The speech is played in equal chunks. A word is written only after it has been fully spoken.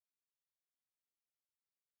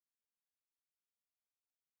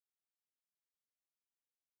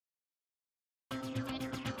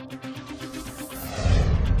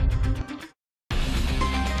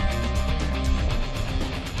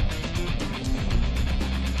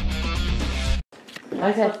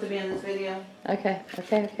I supposed to be in this video? Okay.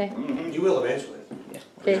 You will eventually. Yeah.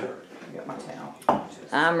 Okay. I got my towel.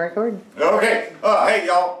 I'm recording. Okay. Hey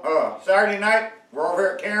y'all. Saturday night, we're over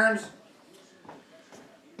here at Karen's.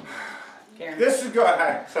 Karen. This is going.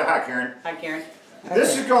 Say hi, Karen. Hi, Karen.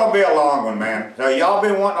 This is going to be a long one, man. So y'all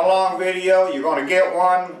been wanting a long video. You're going to get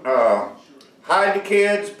one. Hide the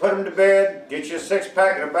kids, put them to bed, get you a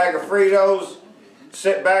 6-pack and a bag of Fritos.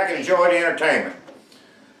 Sit back and enjoy the entertainment.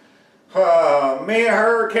 Me and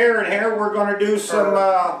her, Karen here, we're going to do some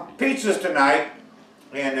pizzas tonight.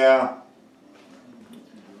 And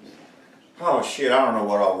oh shit, I don't know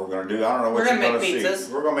what all we're going to do. I don't know what you're going to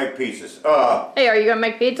see. We're going to make pizzas. Hey, are you going to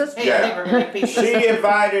make pizzas? Hey, yeah. I think we're going to make pizzas. She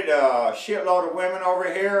invited a shitload of women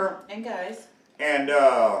over here. And guys. And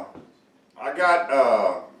I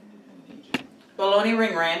got Bologna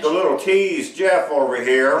Ring Ranch. the little tease Jeff over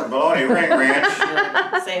here, Bologna Ring Ranch.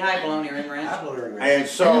 Say hi, Bologna Ring Ranch. And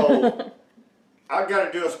so I've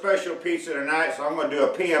got to do a special pizza tonight, so I'm going to do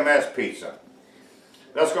a PMS pizza.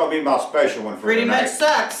 That's going to be my special one for Pretty tonight. much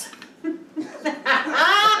sucks.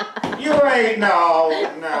 You ain't,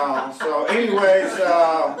 no. So anyways,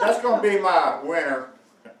 that's going to be my winner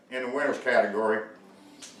in the winners category.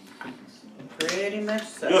 Pretty much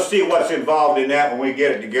sucks. You'll see what's involved in that when we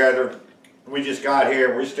get it together. We just got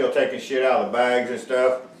here, we're still taking shit out of the bags and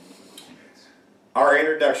stuff. Our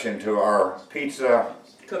introduction to our pizza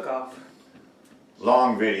Cook-off.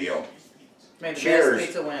 long video. Maybe the Cheers. best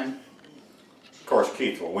pizza win. Of course,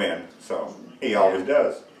 Keith will win, so he always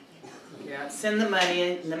does. Yeah, send the money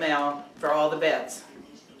in the mail for all the bets.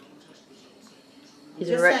 He's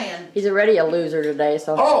Just saying. He's already a loser today,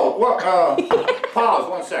 so. Oh, well, pause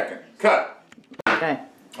 1 second. Cut. Okay.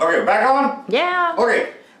 Okay, back on? Yeah.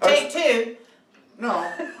 Okay. Take two.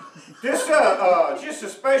 No. This, just a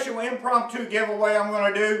special impromptu giveaway I'm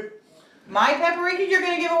going to do. My paprika you're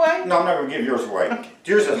going to give away? No, I'm not going to give yours away.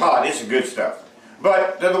 Yours is hot. This is good stuff.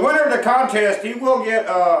 But the winner of the contest, he will get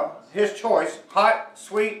his choice, hot,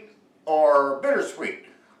 sweet, or bittersweet.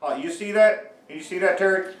 You see that? You see that,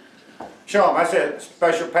 Terry? Show him. I said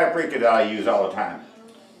special paprika that I use all the time.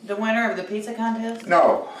 The winner of the pizza contest?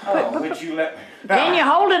 No. Oh. Would you let... Can you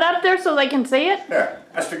hold it up there so they can see it? Yeah,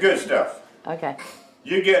 that's the good stuff. Okay.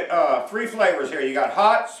 You get 3 flavors here. You got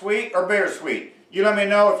hot, sweet, or bittersweet. You let me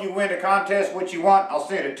know if you win the contest what you want. I'll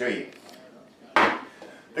send it to you.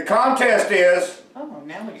 The contest is... Oh,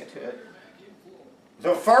 now we get to it.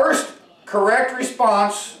 The first correct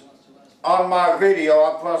response on my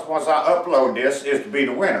video, plus once I upload this, is to be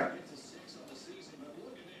the winner.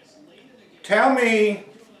 Tell me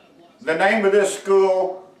the name of this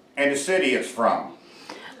school and the city it's from.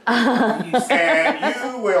 And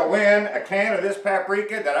you will win a can of this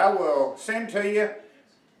paprika that I will send to you.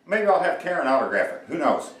 Maybe I'll have Karen autograph it. Who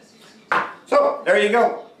knows? So, there you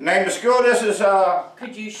go. Name the school. This is...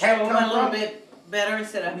 Could you show them a little bit better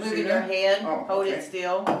instead of moving your head? Oh, Hold okay. it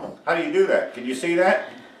still. How do you do that? Can you see that?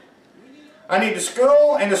 I need the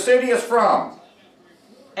school and the city it's from.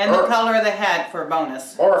 And the color of the hat for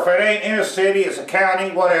bonus. Or if it ain't in a city, it's a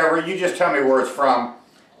county, whatever, you just tell me where it's from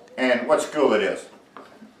and what school it is.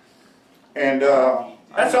 And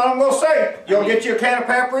that's all I'm going to say. You'll get you a can of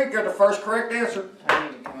paprika, the first correct answer. I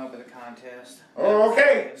need to come up with a contest.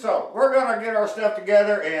 Okay, so we're going to get our stuff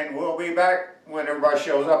together and we'll be back when everybody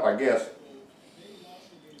shows up, I guess.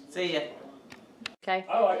 See ya. Okay.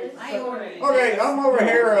 I like it. Okay, I'm over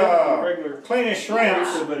here cleaning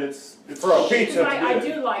shrimps But it's for a pizza. I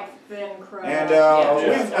do like thin crust.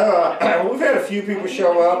 And we've had a few people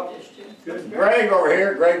show up. Greg over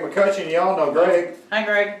here, Greg McCutcheon, y'all know Greg. Hi,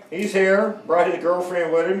 Greg. He's here, brought his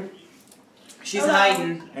girlfriend with him. She's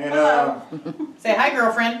hiding. And Say hi,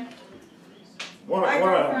 girlfriend. one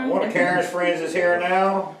of Karen's friends is here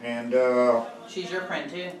now. And She's your friend,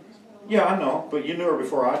 too. yeah, I know, but you knew her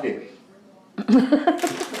before I did. Just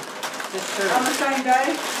true. On the same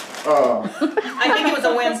day? I think it was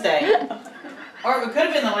a Wednesday. Or it could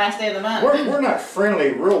have been the last day of the month. We're not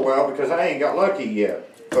friendly real well because I ain't got lucky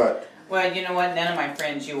yet. But Well, you know what? None of my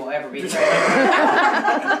friends you will ever be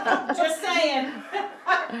friends. Just saying.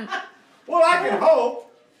 well, I can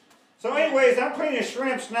hope. So anyways, I'm cleaning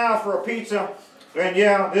shrimps now for a pizza. And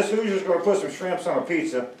yeah, this Hoosier's going to put some shrimps on a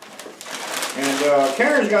pizza. And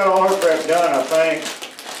Karen's got all her prep done, I think.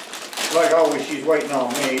 Like always, she's waiting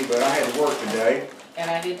on me, but I had to work today.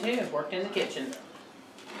 And I did too. Worked in the kitchen.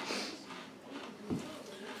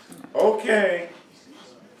 Okay.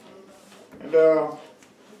 And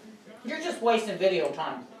You're just wasting video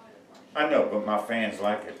time. I know, but my fans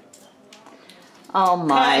like it. Oh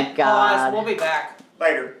my Cut. God. Pause. We'll be back.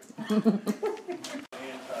 Later.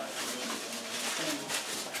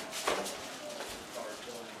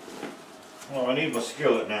 Well, I need my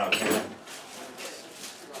skillet now, Ken.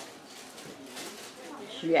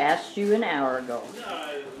 She asked you an hour ago.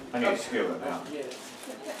 I need a skillet now.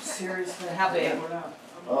 Seriously, how big?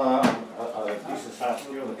 Decent size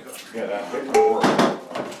skillet. Yeah, that big one work.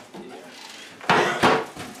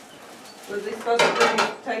 Was he supposed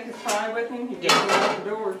to take his pie with him? He just went out the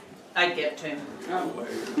door. I'd get to him.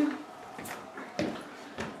 Oh.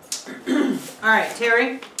 All right,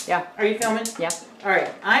 Terry, Yeah, are you filming? yeah. All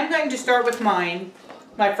right, I'm going to start with mine,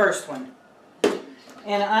 my first one.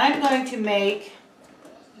 And I'm going to make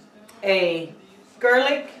a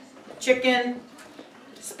garlic, chicken,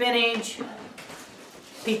 spinach,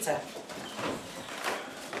 pizza.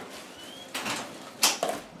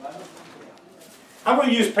 I'm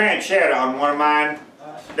gonna use pancetta on one of mine.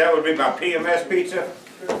 That would be my PMS pizza.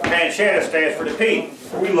 Pancetta stands for the P.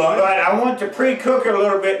 But I want to pre-cook it a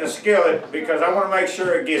little bit in the skillet because I want to make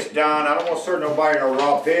sure it gets done. I don't want to serve nobody no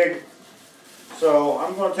raw pig. So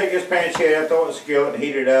I'm going to take this pancetta, throw it in the skillet, and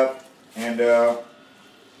heat it up, and we're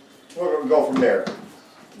going to go from there.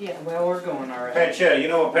 Yeah, well, we're going already. Pancetta, you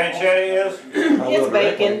know what pancetta is? It's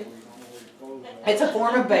bacon. It's a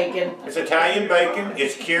form of bacon. It's Italian bacon.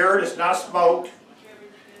 It's cured. It's not smoked,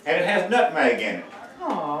 and it has nutmeg in it.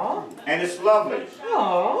 Aww. And it's lovely.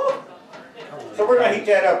 Aww. So we're going to heat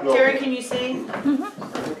that up a little Terry, bit. can you see?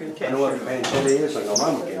 I know what pancetta is, I know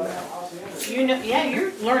Mama can now. You know, yeah,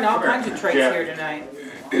 you're learning all kinds of traits Yeah. here tonight.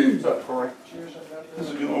 What's up, Corey?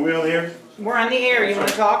 Are we on here? We're on the air. You want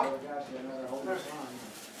to talk?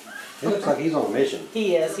 He looks like he's on a mission.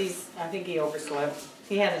 He is. I think he overslept.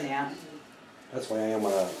 He had a nap. That's why I am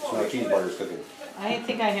when I smell cheeseburgers cooking. I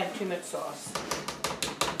think I have too much sauce.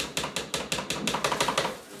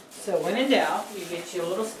 So when in doubt, you get you a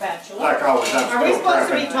little spatula. Like always, I'm Are we still supposed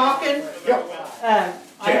to be prepping. talking? Yep.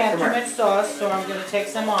 I Yeah, have too come here. much sauce, so I'm going to take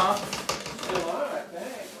some off.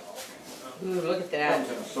 Ooh, look at that.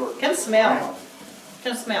 Come smell.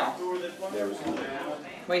 Come smell. Never seen that.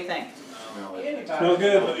 What do you think? Smells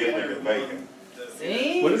good. Bacon.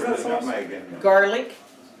 See? What is that sauce? Garlic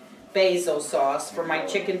basil sauce for my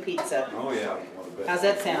chicken pizza. Oh, yeah. How's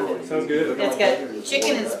that sounding? Sounds good. It's got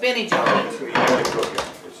chicken and spinach on it. You have to cook it.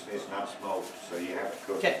 It's not smoked, so you have to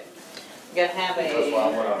cook it. Okay. You gotta have That's why I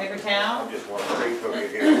a wanna- paper towel. I just want to pre-cook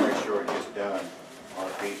it here to make sure it gets done on a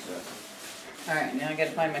pizza. Alright, now I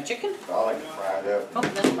gotta find my chicken. So I like to fry it up. Oh,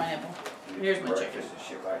 that's pineapple. Here's my chicken. Breakfast and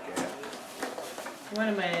shit like that. You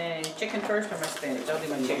want my chicken first or my spinach? I'll do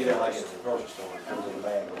my You chicken get it like first. at the grocery store, it comes in a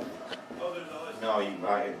bag. No, you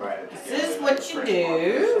buy it together. This is what you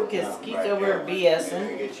do, because Keith's over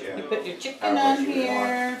BSing. You put your chicken on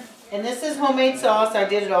here, and this is homemade sauce. I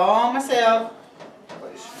did it all myself.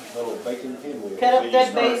 Little bacon pinwheel. Cut up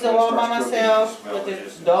that basil all by myself with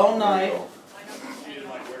this dull knife.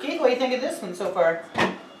 Keith, what do you think of this one so far?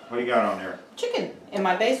 What do you got on there? Chicken and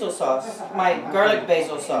my basil sauce, my garlic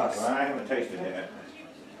basil sauce. Well, I haven't tasted that.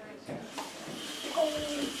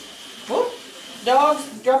 Whoop!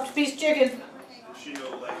 Dogs, dropped a piece of chicken.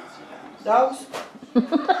 Dogs?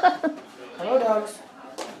 Hello, dogs.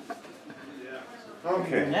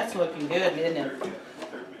 Okay. That's looking good, isn't it?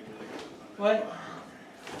 What?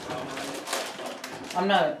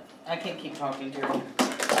 I can't keep talking to you.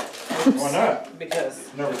 Why not? Because.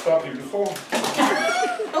 Never stopped you before.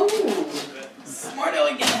 Oh! Smart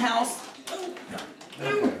aleck in the house.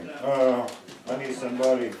 I need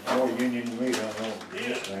somebody more union than me to know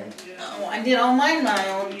this thing. Oh, I did all mine, I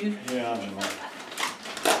owe you. Yeah, I know.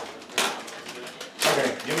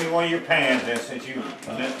 Okay, give me one of your pans then, since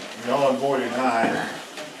y'all avoided mine.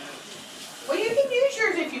 Well, you can use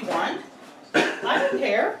yours if you want. I don't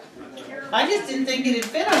care. I just didn't think it'd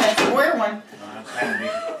fit on that square one. That's handy.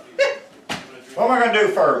 What am I gonna do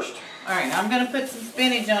first? Alright, I'm gonna put some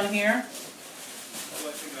spinach on here.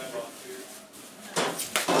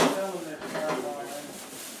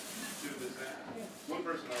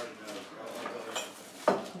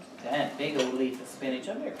 That big old leaf of spinach.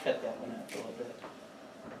 I better cut that one up a little bit.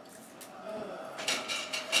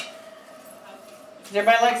 Does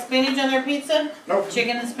everybody like spinach on their pizza? Nope.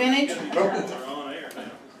 Chicken and spinach? Nope.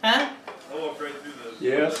 Huh?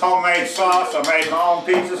 Yes. Homemade sauce. I made my own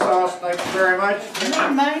pizza sauce. Thank you very much. I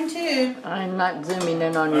made mine too. I'm not zooming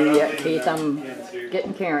in on you yet, Keith. I'm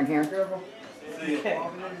getting Karen here. Okay.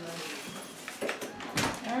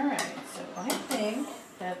 Alright, so I think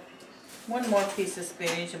that one more piece of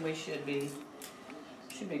spinach and we should be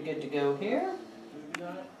good to go here.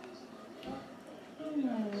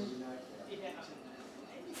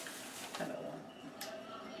 How about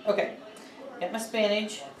one? Okay, got my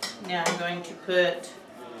spinach. Now I'm going to put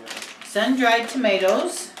sun-dried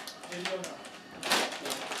tomatoes.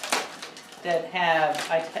 that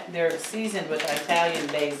have, they're seasoned with Italian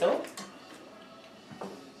basil.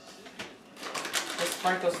 Just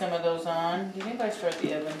sprinkle some of those on. Did anybody start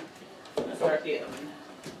the oven? I'll start the oven.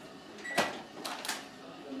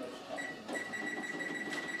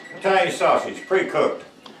 Italian sausage, pre-cooked.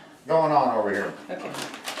 Going on over here. Okay.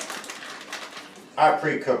 I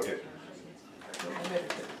pre-cooked it.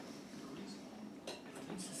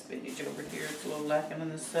 Piece of spinach over here. It's a little lacking on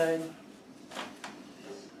this side.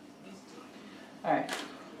 Alright.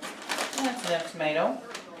 That's enough tomato.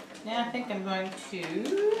 Now I think I'm going to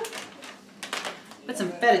put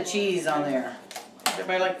some feta cheese on there. Does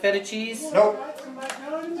everybody like feta cheese? Nope.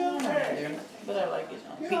 No, not either, but I like it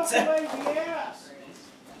on pizza.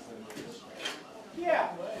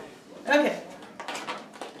 Okay.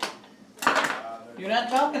 You're not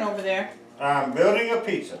talking over there. I'm building a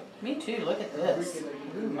pizza. Me too, look at this.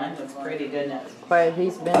 Ooh, mine looks pretty, doesn't it? Quiet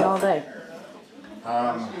he's been all day.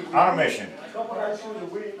 On a mission.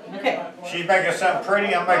 Okay. She's making something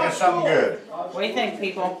pretty, I'm making something good. What do you think,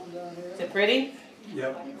 people? Is it pretty?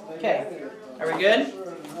 Yep. Okay. Are we good?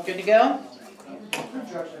 Good to go?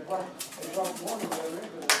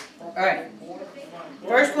 Alright.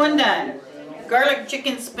 First one done. Garlic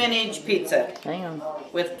chicken spinach pizza Hang on.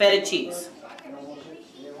 with feta cheese.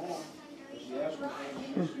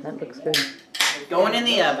 That looks good. Going in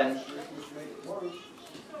the oven.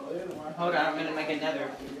 Hold on, I'm gonna make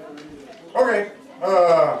another. Okay,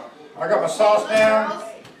 I got my sauce down,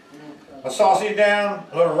 my sausage down,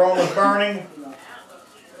 a little aroma's burning.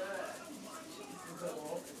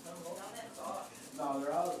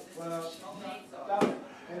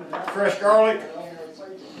 Fresh garlic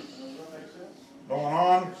going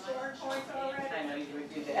on. I know you would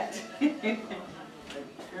do that.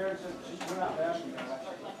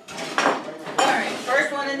 Alright,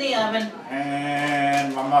 first one in the oven.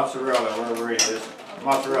 And my mozzarella, wherever it is.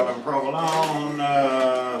 Mozzarella and provolone,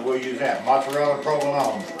 we'll use that. Mozzarella and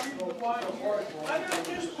provolone.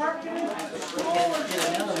 Get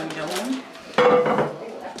another one going.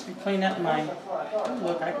 Clean up my, oh,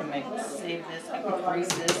 look, I can save this, I can freeze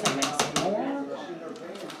this and make some more.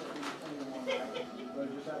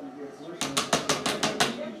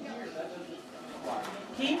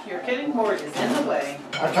 Keith, your cutting board is in the way.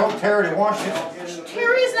 I told Terry to wash it.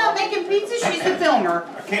 Terry's not making pizza, she's the filmer.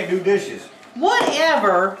 I can't do dishes.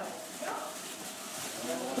 Whatever.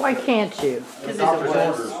 Why can't you? Because Doctor's it's a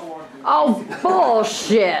wuss. orders. Oh,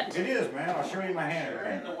 bullshit! It is, man. I'll show you my hand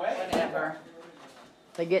again. Whatever.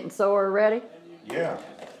 They getting sore already? Yeah.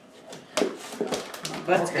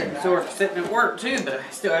 Butt's getting sore for sitting at work too, but I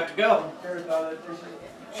still have to go.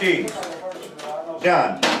 Cheese.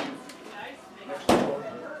 Done.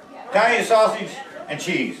 Italian sausage and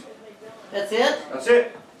cheese. That's it? That's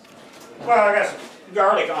it. Well, I got some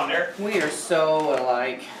garlic on there. We are so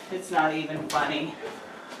alike. It's not even funny.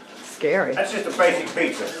 Scary. That's just a basic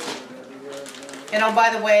pizza. And oh, by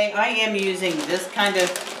the way, I am using this kind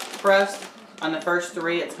of crust on the first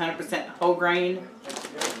three. It's 100% whole grain.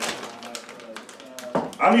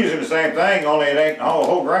 I'm using the same thing, only it ain't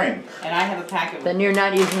whole grain. And I have a pack of... Then you're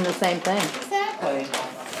not using the same thing. Exactly.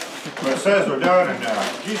 But it says we're doing it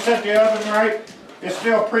now. Did you set the oven right? It's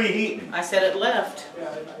still preheating. I said it left.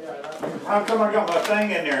 How come I got my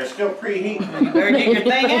thing in there? It's still preheating. You better get your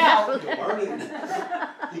thing out. Burning.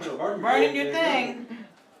 Burning your thing.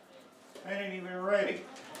 It ain't even ready.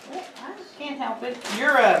 I can't help it.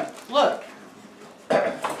 You're look.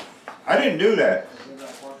 I didn't do that.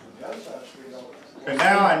 And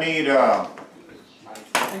now I need,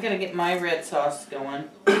 I'm gonna get my red sauce going.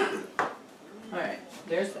 Alright,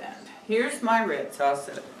 there's that. Here's my red sauce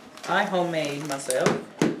that I homemade myself.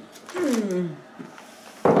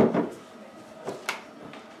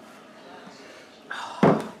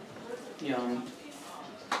 Yum.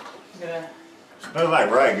 smells like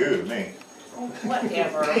ragu to me. Oh,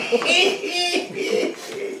 whatever.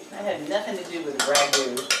 That had nothing to do with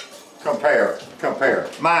ragu. Compare.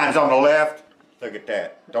 Mine's on the left. Look at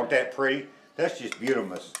that. Don't that pretty? That's just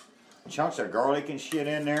beautiful. Chunks of garlic and shit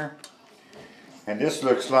in there. And this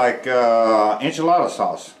looks like enchilada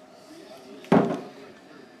sauce.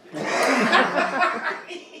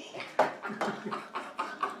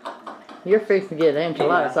 You're fixing to get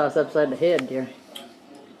enchilada sauce upside the head, dear.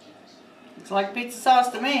 It's like pizza sauce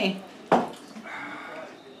to me.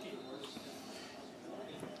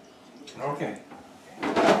 Okay.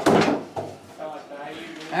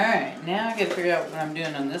 Alright, now I gotta figure out what I'm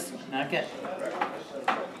doing on this one. I got...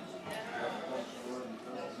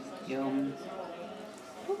 Yum.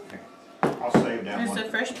 I'll save that There's one. a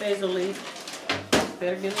fresh basil leaf.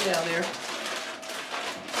 Better get it out there.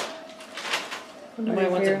 Nobody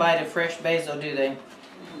wants a bite of fresh basil, do they?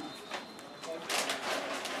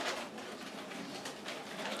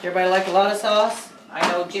 Everybody like a lot of sauce?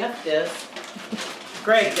 I know Jeff does.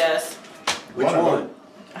 Greg does. Which one?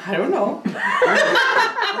 I don't know. We're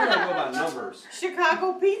gonna go by numbers.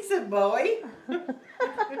 Chicago pizza, boy.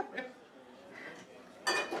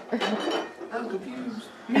 I'm confused.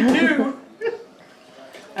 Me too.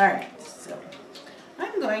 Alright, so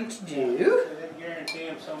I'm going to do. Guarantee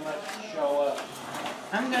him so much to show up.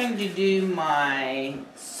 I'm going to do my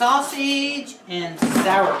sausage and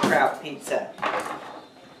sauerkraut pizza.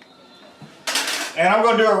 And I'm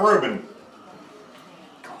gonna do a Reuben.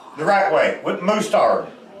 The right way, with mustard.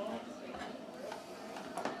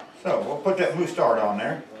 So, we'll put that mustard on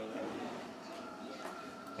there.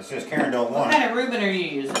 It says Karen don't What want it. kind of Reuben are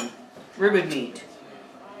you using? Reuben meat.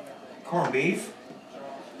 Corned beef?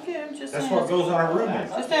 Okay, I'm just That's asking. what goes on a Reuben.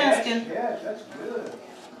 Just asking. Yeah, that's good.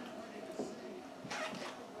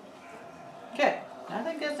 Okay, I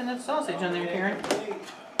think that's enough sausage on there, Karen.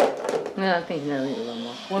 No, I think no, need a little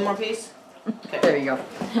more. One more piece? There you go.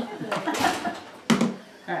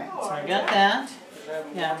 Alright, so I got that.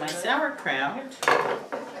 Now my sauerkraut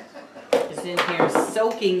is in here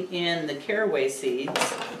soaking in the caraway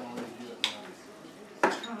seeds.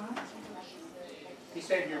 He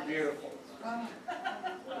said you're beautiful.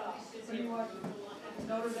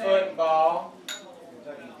 Football.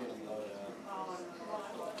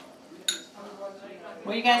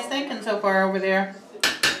 What are you guys thinking so far over there?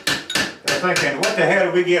 They're thinking, what the hell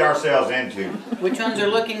did we get ourselves into? Which ones are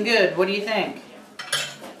looking good? What do you think?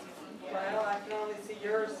 Well, I can only see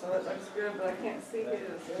yours, so it looks good, but I can't see his.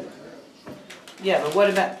 Yeah, but what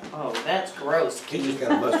about, oh, that's gross, He Keith. just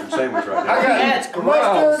got a mustard sandwich right I now. got That's gross.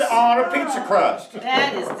 mustard on a pizza crust.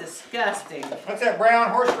 That is disgusting. What's that brown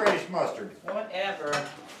horseradish mustard? Whatever.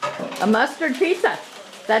 A mustard pizza.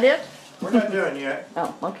 Is that it? We're not doing yet.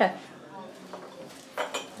 Oh, okay.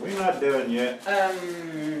 We're not doing yet.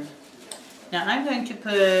 Now I'm going to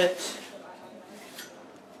put,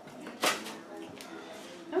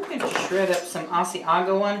 I'm going to shred up some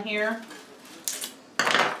Asiago on here.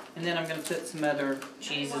 And then I'm going to put some other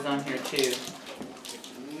cheeses on here too.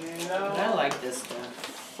 But I like this stuff.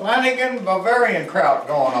 Flanagan Bavarian kraut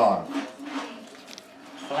going on.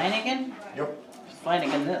 Flanagan? Yep,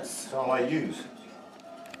 Flanagan this. that's all I use.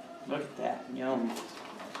 Look at that. Yum.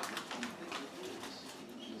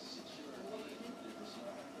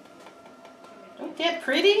 Don't that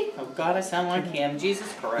pretty? Oh God, I sound like him.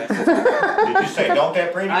 Jesus Christ. Did you say don't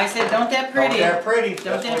that pretty? I said don't that pretty. Don't that pretty. Don't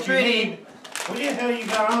That's that what you pretty. need. What the hell you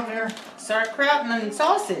got on there? Sauerkraut and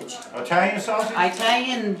sausage. Italian sausage?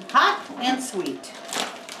 Italian hot and sweet.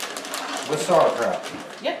 With sauerkraut.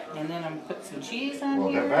 Yep. And then I'm gonna put some cheese on Well,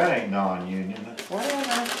 here. that ain't non-union.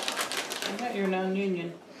 Whatever. I got your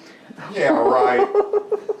non-union. Yeah, right.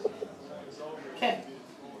 Okay.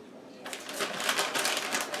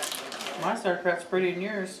 My sauerkraut's prettier than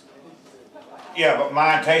yours. Yeah, but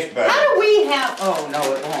mine tastes better. How do we have? Oh no,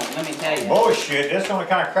 it won't. Let me tell you. Bullshit, that's the only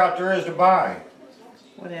kind of kraut there is to buy.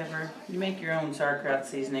 Whatever. You make your own sauerkraut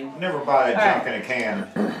seasoning. Never buy that All junk in a can.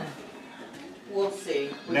 We'll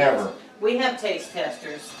see. Never. We have taste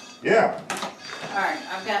testers. Yeah. Alright,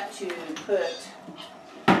 I've got to put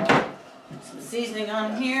some seasoning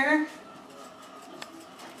on here.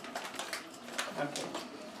 Okay.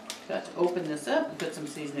 Got to open this up and put some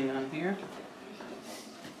seasoning on here.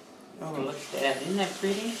 Oh, look at that. Isn't that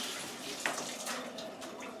pretty?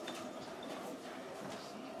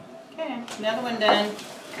 Okay, another one done.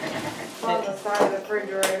 On the side of the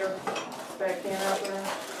refrigerator, back in up there,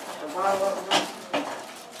 the bottle of them.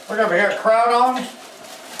 We're gonna have kraut on.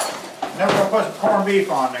 Then we're gonna put some corned beef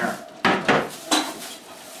on there.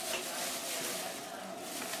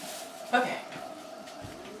 Okay.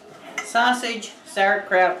 Sausage,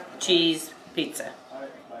 sauerkraut, cheese, pizza.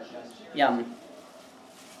 Yum.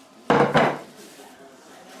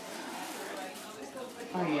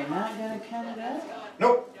 Are you not gonna cut it up?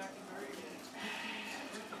 Nope.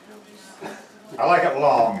 I like it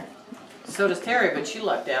long. So does Terry, but she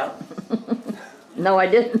lucked out. No, I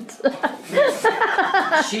didn't.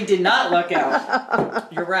 She did not luck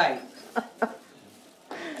out. You're right.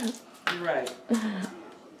 You're right.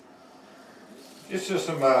 It's just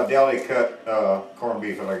some deli cut corned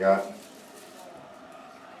beef that I got.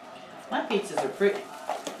 My pizzas are pretty.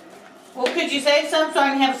 Well, could you save some so I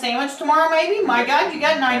can have a sandwich tomorrow maybe? My God, you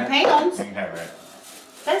got 9 pounds. You can have that.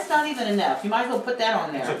 That's not even enough. You might as well put that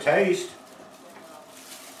on It's there. a taste.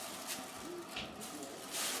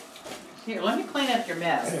 Here, let me clean up your I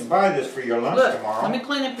mess. didn't buy this for your lunch Look, tomorrow. let me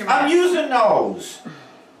clean up your I'm mess. using those.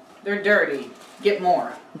 They're dirty. Get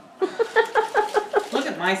more. Look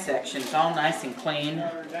at my section. It's all nice and clean.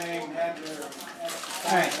 Notre Dame had their.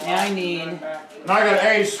 Alright, now I need. And I got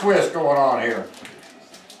aged Swiss going on here.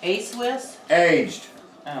 A-Swiss? Aged.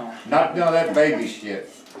 Oh. Not none of that baby shit.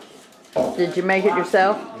 Did you make it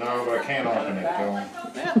yourself? No, but I can't open it though.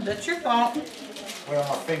 Yeah, that's your fault. Well,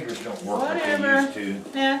 my fingers don't work like they Whatever. used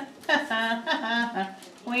to. Yeah.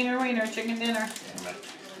 Wiener, wiener, chicken dinner.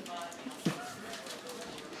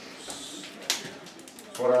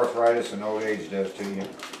 That's what arthritis and old age does to you.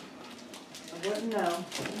 I wouldn't know.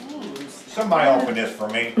 Somebody open this for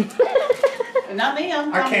me. Not me,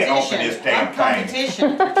 I'm I competition. can't open this damn I'm thing.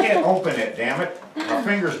 competition. I can't open it, damn it. My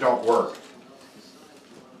fingers don't work.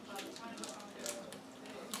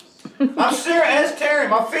 I'm serious, as Terry,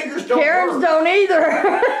 my fingers don't Karen's work. don't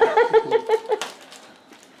either.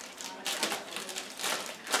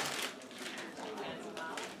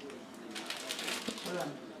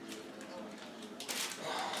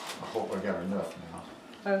 I hope I got enough now.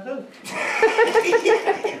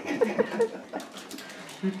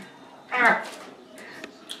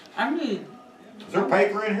 I need, Is there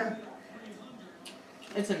paper in here?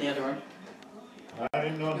 it's in the other one. I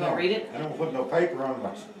didn't know. You wanna read it? I don't put no paper on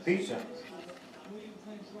my pizza.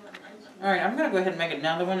 Alright, I'm gonna go ahead and make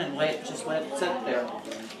another one and just let it sit there.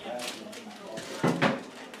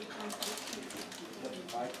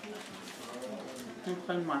 And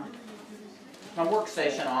clean my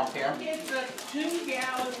workstation off here. It's a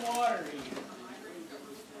 2-gallon water heater.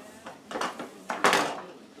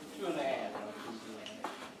 2.5.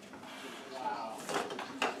 Wow.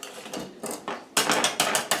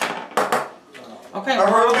 Okay, Our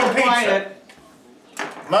we're all American pizza. quiet.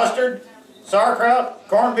 Mustard, sauerkraut,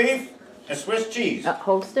 corned beef, and Swiss cheese.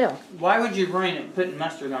 Hold still. Why would you ruin it putting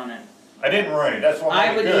mustard on it? I didn't ruin it, that's what I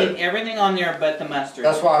made would it good. eat everything on there but the mustard.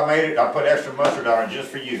 That's why I made it, I put extra mustard on it just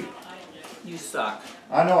for you. You suck.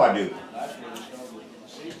 I know I do.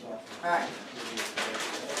 Alright.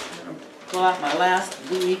 Pull out my last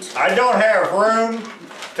wheat. I don't have room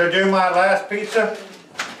to do my last pizza,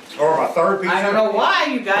 or my third pizza. I don't know why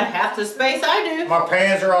you got half the space I do. My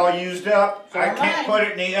pans are all used up. So I am can't I. put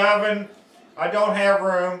it in the oven. I don't have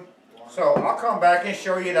room. So I'll come back and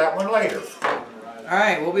show you that one later.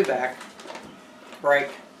 Alright, we'll be back. Break.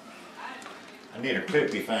 I need a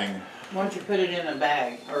clippy thing. Why don't you put it in a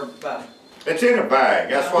bag or It's in a bag.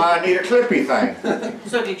 That's why I need a clippy thing.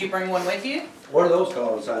 So did you bring one with you? What are those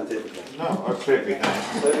called scientifically? No, a clippy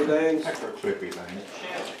thing. Little things? That's a clippy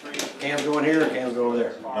thing. Cams going here or cams going over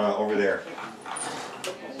there? Over there.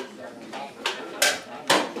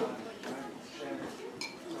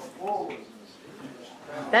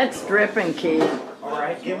 That's dripping, Keith. All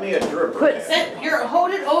right, give me a dripper. Put- Sit here,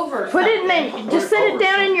 hold it over. Put it in something. the, just set it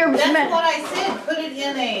down in your, That's what me- I said, put it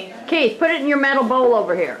in a. Keith, put it in your metal bowl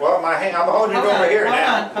over here. Well, my hand, I'm holding it Hold over on, here hold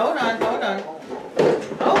now. on, hold on, hold on.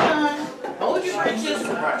 Hold on. Hold your britches.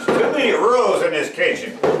 Too many rules in this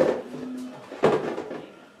kitchen.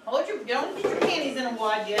 Hold your, don't get your panties in a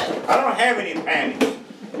wad yet. I don't have any panties.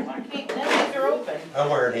 I can't, none of these are open. I'm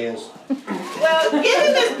wearing his. Well, give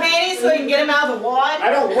him his panties so he can get them out of the wad. I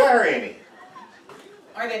don't wear any.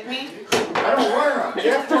 Are they pink? I don't wear them.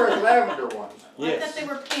 Jeff wears lavender ones. I thought they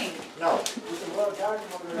were pink. No. From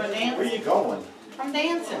Where dancing. you going? I'm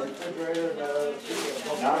dancing. I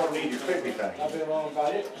don't need your clippy thing. I've been wrong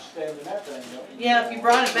about it, standing that thing up. Yeah, if you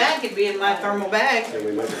brought it back, it'd be in my thermal bag. Can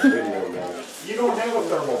we make a video now? You don't have a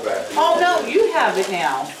thermal bag. Oh, no, you have it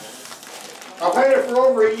now. I've had it for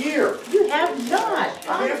over a year. You have not.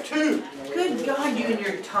 I have two. Good God, you and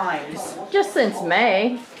your times. Just since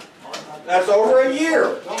May. That's over a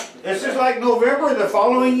year. This is like November the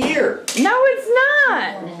following year. No, it's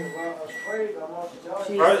not.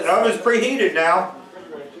 Oven's preheated now.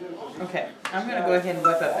 Okay, I'm gonna go ahead and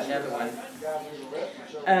whip up another one.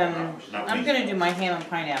 I'm gonna do my ham and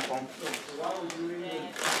pineapple.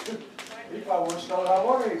 You probably wouldn't start out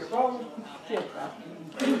water heater, probably.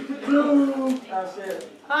 I said,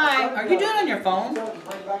 Hi, are you doing it on your phone? bring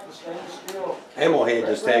back the stainless steel. Hammerhead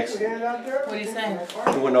just texted. Hand out there. What are you saying? He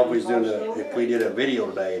wanted to know if we was doing if we did a video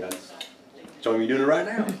today, and I told him you're doing it right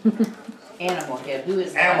now. Animal head, who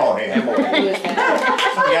is that? Ammo head. Hammerhead. Who is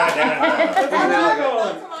that? Some guy down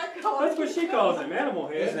in, That's what she calls him, animal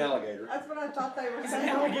He's an head. alligator. That's what I thought they were It's an saying.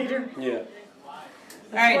 alligator. Yeah.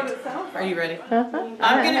 Alright, are you ready? Uh-huh.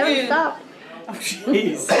 I'm gonna do, Stop. oh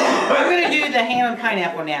jeez. I'm gonna do the ham and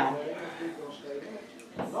pineapple now.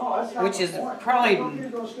 Which is probably,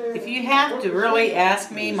 if you have to really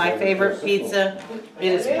ask me, my favorite pizza,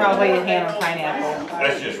 it is probably a ham and pineapple.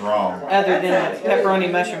 That's just wrong. Other than the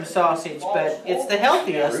pepperoni mushroom sausage, but it's the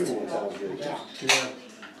healthiest.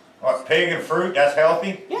 What, pig and fruit, that's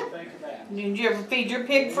healthy? Yeah. Did you ever feed your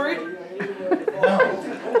pig fruit? No.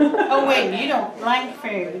 Oh wait, you don't like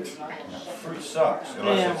food. Fruit sucks,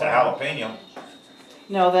 unless it's a jalapeno.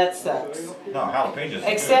 No, that sucks. No, jalapenos.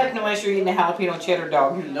 Except unless you're eating a jalapeno cheddar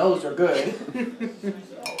dog, and those are good.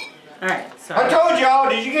 Alright, so. I told y'all,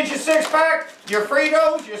 did you get your 6-pack? Your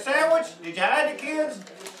Fritos? Your sandwich? Did you hide the kids?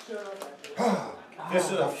 This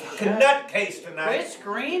is a fucking nutcase tonight. Quit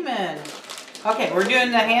screaming. Okay, we're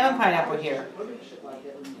doing the ham and pineapple here.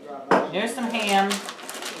 There's some ham.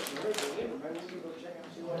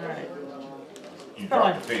 Alright. You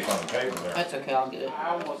dropped the piece on the table there. That's okay, I'll get it.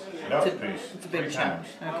 Another It's a- piece. It's a big 3 chunk.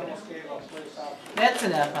 times. Okay. That's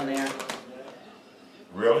enough on there.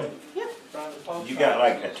 Really? Yeah. You got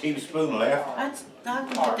like a teaspoon left? I can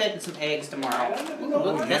put that in some eggs tomorrow. Ooh,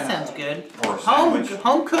 look, that sounds good. Or a Home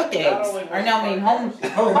sandwich? cooked eggs. Or no, I mean home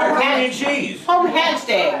Macaroni and cheese. home hatched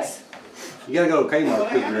eggs. You gotta go to Kmart to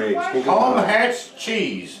pick your eggs. Can't go Home buy- hatched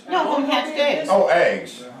cheese. No, home hatched eggs. Oh,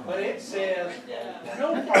 eggs. But it says,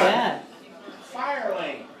 no Look at that. fire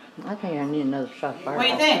lane. I think I need another shot of What do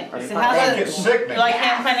you think? Or Is it hot how's That it? gets sickening. You like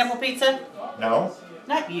ham and pineapple pizza? No,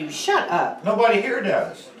 Not you. Shut up. nobody here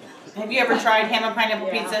does. Have you ever tried ham and pineapple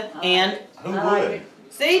pizza? And Who would?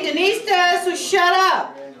 see, Denise does. So shut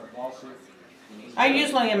up. I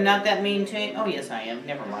usually am not that mean to you. Oh yes, I am.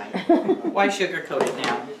 Never mind. Why sugarcoat it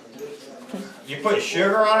now? You put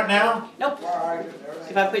sugar on it now? Nope.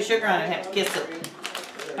 If I put sugar on it, I have to kiss it.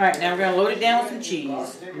 All right, now we're gonna load it down with some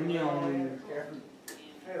cheese. Yum.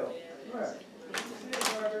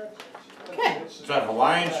 Okay. Is that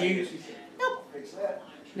Hawaiian cheese? Nope.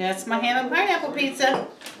 That's my ham and pineapple pizza.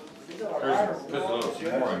 There's a little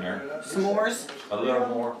some more in there. S'mores. A little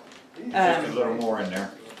more. Just a Um, little more in there.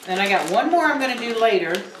 and I got one more I'm gonna do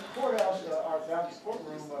later.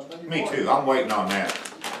 Me too, I'm waiting on that.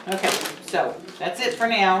 Okay, so that's it for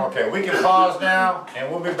now. Okay, we can pause now, and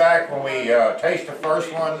we'll be back when we taste the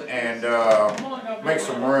first one and make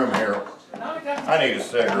some room here. I need a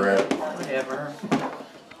cigarette. Whatever.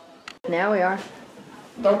 Now we are.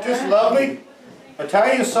 Don't this lovely?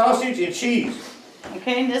 Italian sausage and cheese.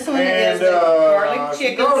 Okay, this one And, is the garlic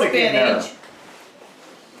chicken garlic in there. spinach.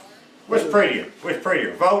 Which prettier? Which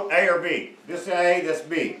prettier? Vote A or B. This A, this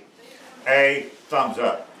B. A, thumbs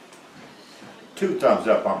up. 2 thumbs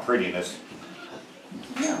up on prettiness.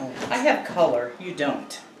 No, I have color. You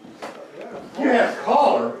don't. You have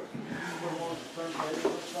color.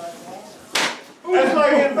 That's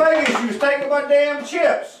like in Vegas, you was taking my damn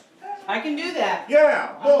chips. I can do that.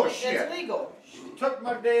 Yeah, That's bullshit. legal. Took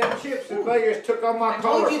my damn chips in Vegas, took all my I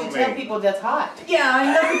color told you to from tell me. people that's hot. Yeah,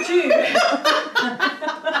 I know too.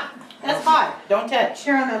 That's hot. Don't touch.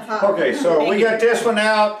 Sharon, that's hot. Okay, so we got this one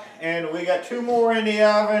out, and we got 2 more in the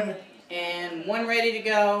oven, And one ready to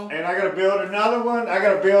go. and I gotta build another one. I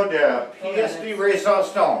gotta build the pièce de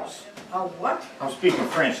résistance. Oh, what? I'm speaking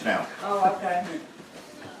French now. Oh, okay.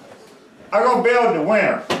 I'm gonna build the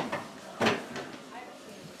winner.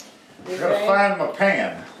 You Gotta ready? find my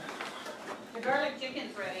pan. The garlic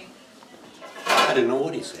chicken's ready. I didn't know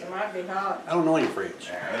what he said. It might be hot. I don't know any French.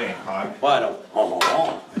 Yeah, it ain't hot. Well, I don't.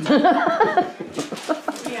 Oh.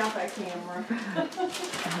 Get out that camera.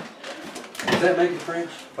 Does that make it French?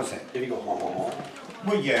 What's that? If you go, oh.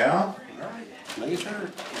 Well, yeah. Right. Make sure.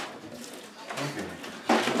 Okay.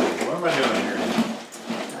 What am I doing here?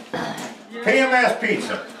 PMS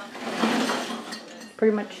pizza.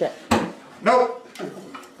 Pretty much it. Nope.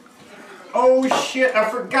 Oh shit, I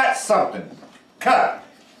forgot something. Cut.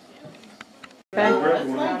 Okay. That's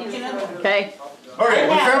fine. Did you know? Okay. Okay,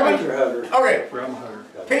 we filming? Okay. Grandma Hunter.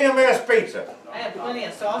 PMS pizza. I have plenty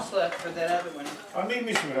of sauce left for that other one. I need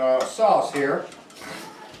me some sauce here.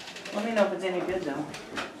 Let me know if it's any good though.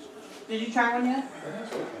 Did you try one yet?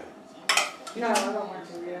 No, I don't want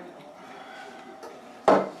to yet.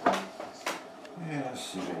 Yeah, let's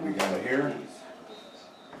see what we got here.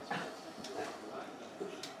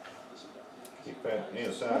 Keep that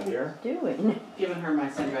inside there. Doing. Giving her my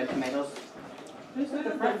sun-dried tomatoes. Who's at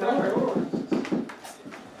the front door?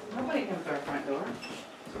 Nobody comes to our front door.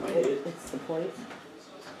 It's the plate.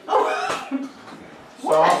 Oh!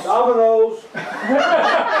 Sauce. Dominoes.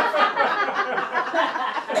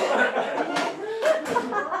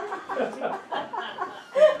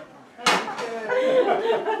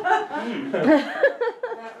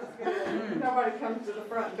 That was good. Nobody comes to the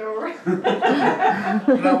front door.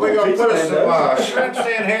 Now we're gonna put some shrimps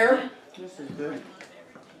in here. This is good.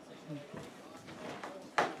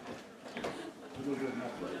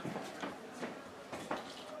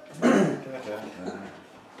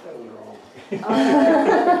 You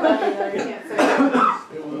can't say that.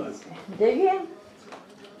 It was. Dig in.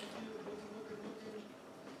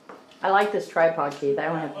 I like this tripod, Keith. I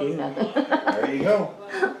don't have to do nothing. There you go.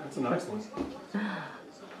 That's a nice one.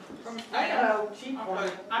 I got a cheap one.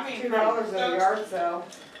 I mean, $2 at a yard sale.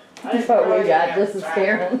 But we got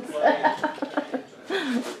disappearance.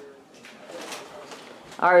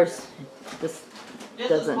 Ours just This is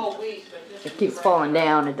doesn't, whole wheat, but this it is keeps the falling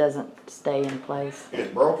down, it doesn't stay in place.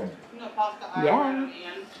 It's broken. You know, pasta Yeah. Ireland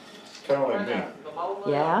and Totally or me. the boba,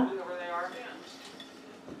 Yeah. whoever they are.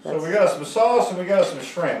 So we got some sauce and we got some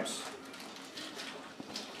shrimps.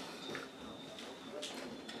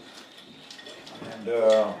 And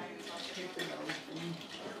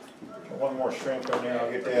one more shrimp in there,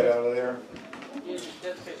 I'll get that out of there. Just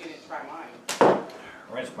because you didn't try mine.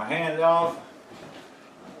 Rinse my hands off.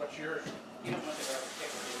 What's yours? You don't want to go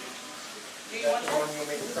do you want That's the one you want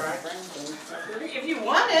me to try? that? If you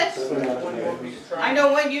want it. One you want me to try? I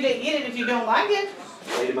don't want you to eat it if you don't like it.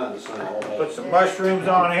 Laid them out in the sun all day. Put some mushrooms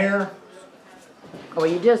on here. Oh,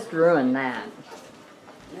 you just ruined that.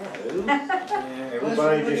 Yeah,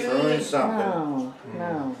 everybody just ruined something. No,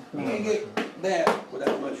 no, You no, can't get that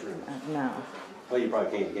without mushrooms. no. Well, you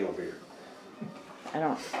probably can't get up here. I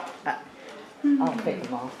don't, I'll pick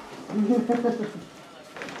them off.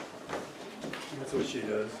 That's what she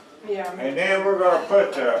does. Yeah. And then we're gonna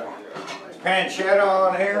put pancetta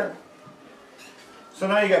on here. So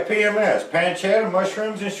now you got PMS, pancetta,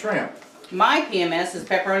 mushrooms, and shrimp. My PMS is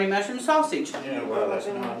pepperoni mushroom sausage. Yeah, well, that's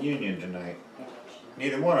non-union tonight.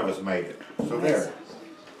 Neither one of us made it, so there,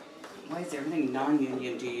 Why is everything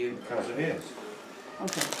non-union to you? because it is.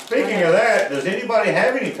 Okay. Speaking of that, does anybody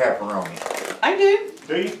have any pepperoni? I do.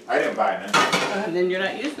 Do you? I didn't buy none. And then you're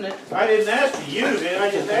not using it. I didn't ask to use it, I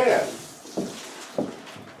just asked.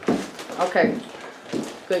 Okay,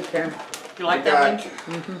 good, Karen. You like We that got-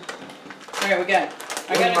 one? Alright, we got.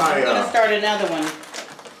 I'm Where's my, gonna start another one.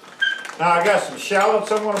 Now I got some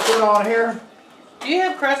shallots I'm gonna put on here. Do you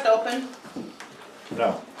have crust open?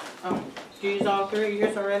 No, Oh, do you use all three of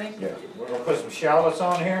yours already? yeah, we're gonna put some shallots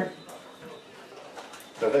on here.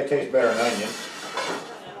 Cause they taste better than onions.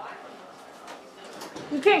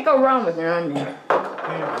 You can't go wrong with your onion. Yeah,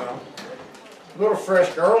 well, a little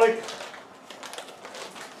fresh garlic.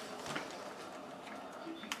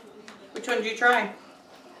 Which one did you try?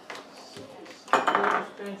 Do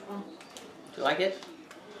you like it?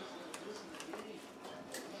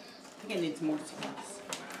 I think it needs more sauce.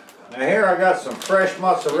 Now here I got some fresh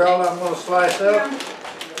mozzarella I'm gonna slice up.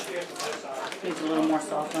 Needs a little more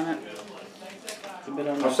sauce on it. It's a bit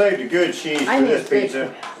on I the. saved the good cheese I for need this steak.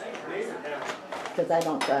 pizza. Because I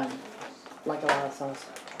don't like a lot of sauce.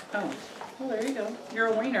 Oh, well, there you go. You're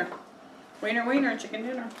a wiener. Wiener, chicken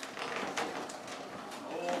dinner.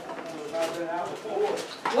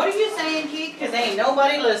 What are you saying, Keith? Because ain't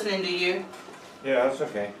nobody listening to you. Yeah, that's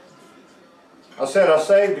okay. I said I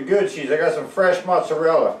saved the good cheese. I got some fresh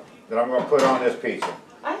mozzarella that I'm gonna put on this pizza.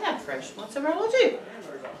 I have fresh mozzarella too.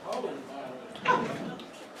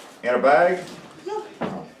 In a bag? No.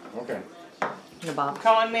 Oh, okay. In a box.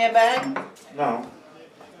 Calling me a bag? No,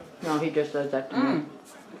 No, he just does that to me.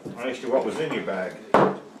 I asked you what was in your bag.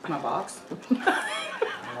 My box.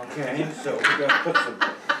 Okay, so we gotta put some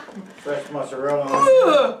fresh mozzarella on.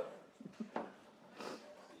 Ugh.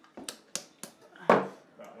 About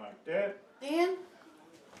like that. Dan,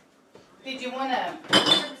 did you want a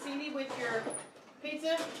pepperoni with your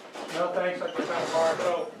pizza? No, thanks, I just got a bar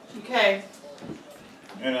go. Okay.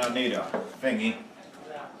 And I need a thingy.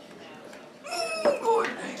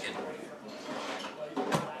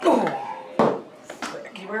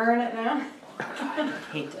 You wearing it now? I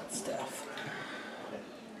hate that stuff.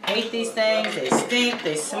 Hate these things. They stink.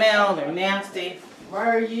 They smell. They're nasty. Why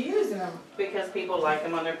are you using them? Because people like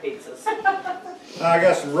them on their pizzas. Now I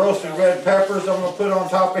got some roasted red peppers I'm gonna put on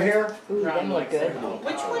top of here. Ooh, them look good.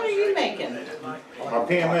 Which one are you making? My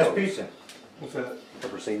PMS pizza. What's that?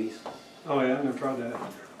 Pepperoncinis. Oh yeah, I've never tried that.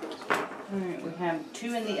 Alright, we have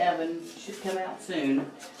 2 in the oven. Should come out soon.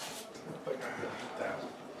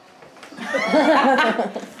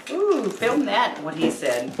 Ooh, film that, what he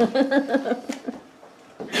said. Look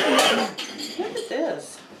at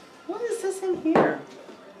this. What is this in here?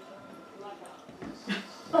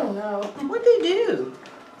 Oh no. What'd they do?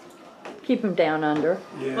 Keep them down under.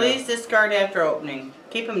 Yeah. Please discard after opening.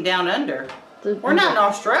 Keep them down under. We're not in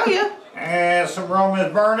Australia. And some rum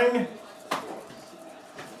is burning.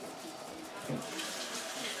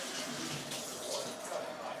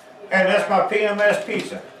 And that's my PMS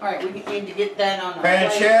pizza. Alright, we need to get that on our plate.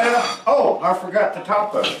 Pancetta. Oh, I forgot the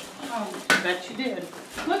top of it. Oh, I bet you did.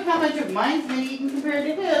 Look how much of mine's been eaten compared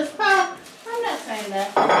to his. Ha! I'm not saying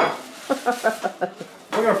that.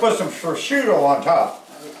 We're gonna put some prosciutto on top.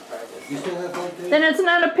 You still have one too? Then it's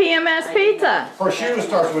not a PMS pizza. Prosciutto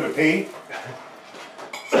starts with a P.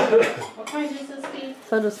 What kind is this, Steve?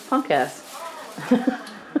 So does punk ass.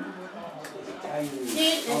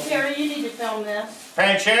 And Terry, you need to film this.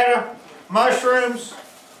 Pancetta, mushrooms,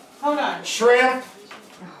 Hold on. shrimp,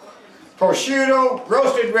 prosciutto,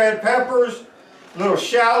 roasted red peppers, little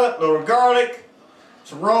shallot, little garlic,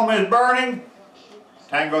 some Rome is burning,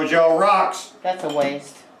 Tango Joe rocks. That's a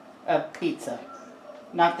waste of pizza.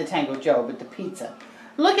 Not the Tango Joe, but the pizza.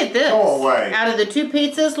 Look at this. Go away. Out of the 2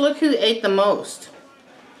 pizzas, look who ate the most.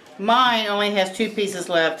 Mine only has 2 pieces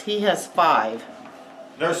left. He has 5.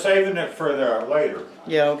 They're saving it for the later.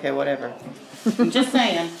 Yeah, okay, whatever. I'm just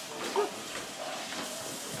saying.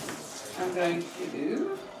 I'm going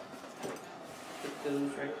to put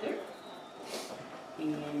those right there.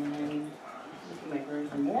 And we can make room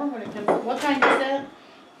for more when it comes. What kind is that?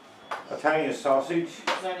 Italian sausage.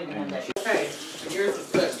 'Cause I didn't have that. Okay, yours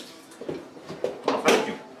is good. Oh, thank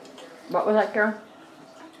you. What was that, Carol?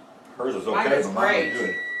 Hers is Mine okay, is but mine great. is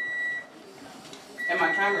good. And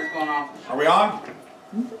my timer's going off. Are we on?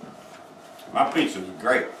 My pizza was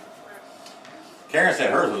great. Karen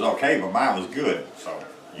said hers was okay, but mine was good. So,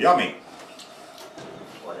 yummy.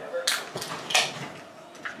 Whatever.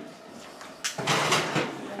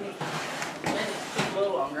 Maybe a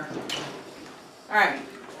little longer. Alright,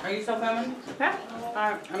 are you still coming? Yeah.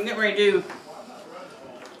 Alright, I'm getting ready to do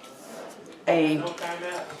No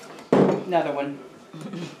timeout. another one.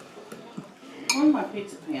 Where's my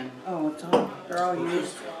pizza pan? Oh, it's all, they're all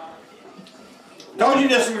used. Told you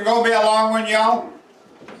this was gonna be a long one, y'all.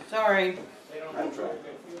 Sorry. I'm trying.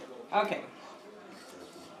 Okay.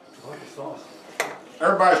 I like the sauce.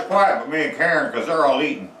 Everybody's quiet but me and Karen because they're all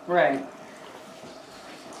eating. Right.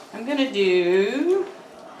 I'm gonna do.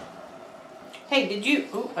 Hey, did you?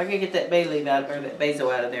 Oh, I gotta get that bay leaf out, or that basil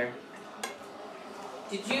out of there.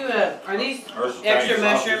 Did you? Are these There's some extra Italian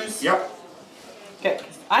sausage. mushrooms? Yep. Okay.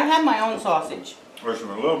 I have my own sausage. There's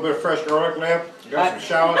some, a little bit of fresh garlic left. Got some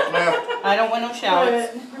shallots left. I don't want no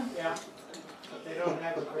shallots. Yeah. But they don't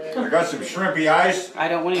have a bread. I got some shrimpy ice. I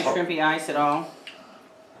don't want any shrimpy ice at all.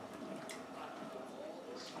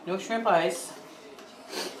 No shrimp ice.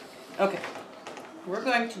 Okay. We're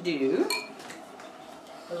going to do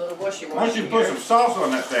a little washy Why don't you washy put here. some sauce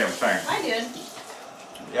on that damn thing? I did.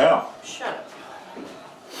 Yeah. Shut up.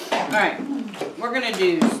 Alright, we're gonna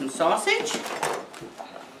do some sausage.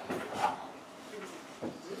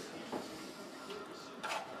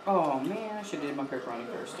 Oh man, I should have did my pepperoni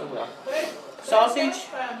first. Oh well. Sausage.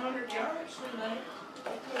 500 yards tonight.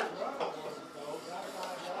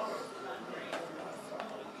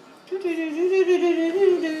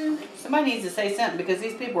 Somebody needs to say something because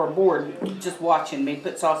these people are bored just watching me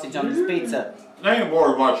put sausage on this pizza. They ain't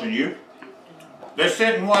bored watching you. They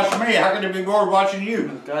sit and watch me. How can they be bored watching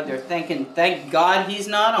you? God, they're thinking, thank God he's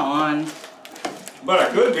not on. But I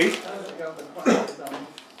could be.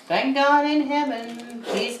 Thank God in heaven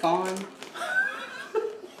he's gone.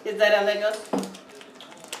 Is that how that goes?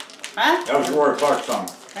 Huh? That was your Roy Clark song.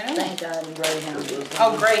 I know. Thank God in Greyhound.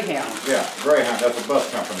 Oh, Greyhound. Yeah, Greyhound. That's a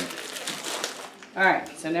bus company.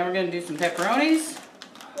 Alright, so now we're going to do some pepperonis.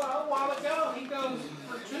 Well, a while ago, he goes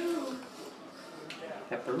for 2, but he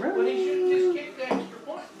should Pepperoni. just kick the extra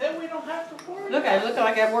point. Then we don't have to worry. Look, I look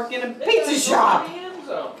like I work in a They pizza just go shop. in the end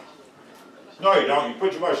zone. No, you don't. You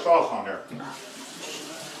put too much sauce on there.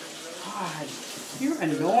 God, you're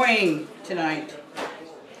annoying tonight.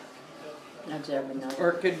 That's every night. Or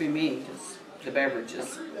it could be me, because the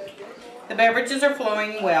beverages. The beverages are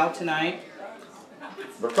flowing well tonight,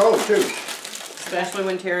 We're cold too. especially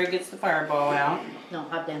when Terry gets the Fireball out. No,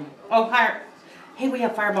 hot damn. Oh, hey, we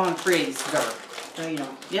have Fireball and freeze. No, you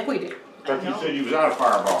don't. Yep, we do. But you said you was out of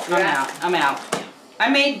Fireball. I'm out. I'm out. I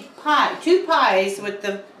made 2 pies with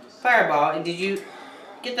the Fireball, and did you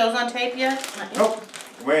get those on tape yet? Nope.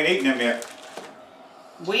 We ain't eating them yet.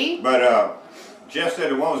 We? But Jeff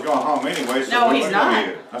said the one was going home anyway, so No, we he's wasn't gonna not. eat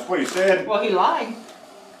it. That's what he said. Well, he lied.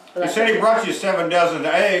 He said he brought you 7 dozen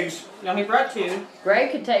eggs. No, he brought 2.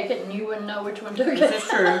 Greg could take it and you wouldn't know which one took This it. is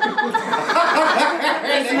true.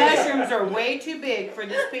 These mushrooms are way too big for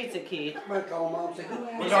this pizza, Keith. I'm gonna call mom and say, who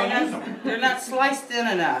We don't use them. They're not sliced thin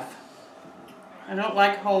enough. I don't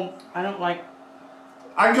like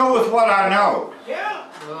I go with what I know. Yeah,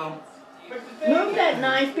 well, but the thing Move that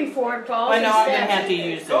knife before it falls. I know I'm and gonna stabs have to you.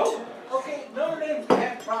 use it. Go. Okay, Notre Dame's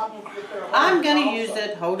had problems with their I'm gonna homes use also.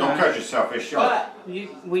 it. Hold Don't on. cut yourself. It's sharp.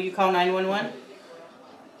 But Will you call 911?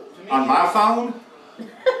 On my phone?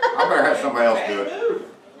 I better have somebody else do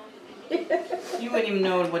it. You wouldn't even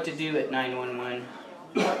know what to do at 911.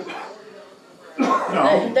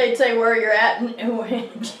 No. They'd say where you're at and I'm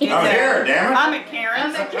here, damn it. I'm at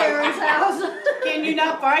Karen's. I'm at Karen's house. Can you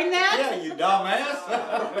not find that? Yeah, you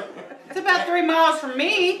dumbass. It's about 3 miles from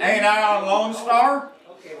me. Ain't I on Lone Star?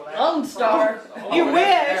 okay, well Lone Star. You Oh, wish.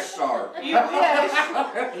 Death Star. You wish.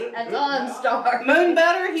 A Lone Star. Moon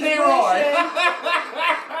butter, he's Leroy.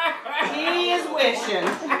 wishing. He is wishing.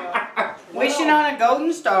 Wishing on a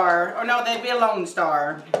golden star. Or no, that'd be a lone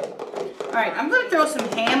star. Alright, I'm going to throw some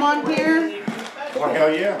ham on here. Well,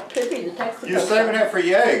 hell yeah. Could be the Texas. You're saving that for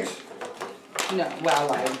your eggs. No, well,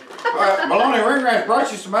 Maloney Ringrange brought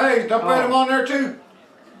you some eggs. Don't put them on there too.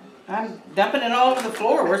 I'm dumping it all over the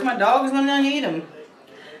floor. Where's my dogs when I need them?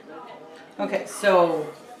 Okay, so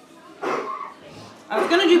I was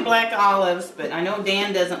gonna do black olives, but I know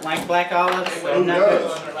Dan doesn't like black olives, so Who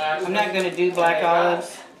does? I'm not gonna do black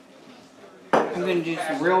olives. I'm gonna do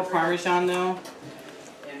some real Parmesan though.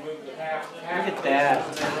 Look at that.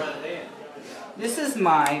 This is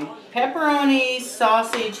my pepperoni,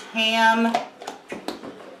 sausage, ham.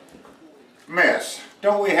 Miss,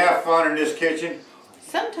 don't we have fun in this kitchen?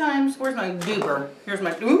 Sometimes, where's my goober? Here's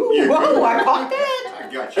my, ooh, Yeah. whoa, I caught that.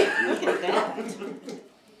 I got you. Look at that. Look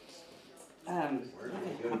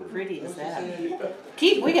at how pretty is that?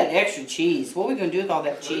 Keith, we got extra cheese. What are we gonna do with all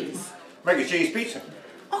that cheese? Make a cheese pizza.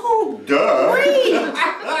 Oh, Duh.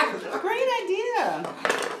 great idea.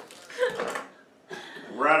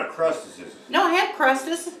 We're out of crustaces. No, I have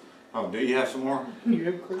crustus. Oh, do you have some more?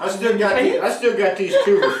 I still got these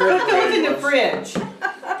two Put those in the refrigerated ones. fridge.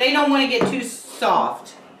 They don't want to get too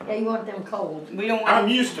soft. Yeah, you want them cold. We don't want. I'm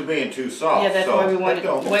used to being too soft. Yeah, that's so why we want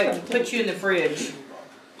don't- to put you in the fridge.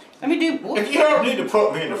 Let me do. If you don't need to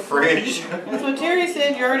put me in the fridge. That's what Terry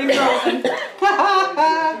said. You're already frozen.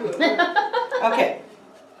 Okay.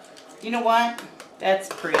 You know what? That's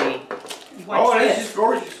pretty. Oh, this is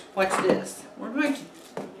gorgeous. Watch this. We're going to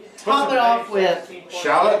top it off with.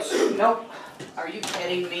 Shallots. Nope. Are you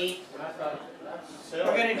kidding me? We're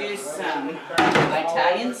gonna do some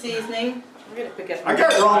Italian seasoning. We're gonna pick up. I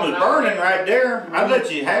got Roma's burning right there. I'd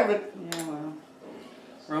let you have it. Yeah, well,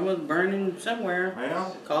 Roma's burning somewhere.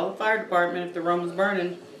 Well, Call the fire department if the Roma's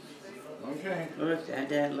burning. okay. Look,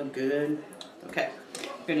 that look good. Okay,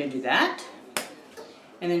 we're gonna do that,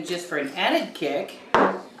 and then just for an added kick,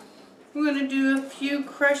 we're gonna do a few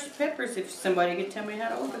crushed peppers. If somebody could tell me how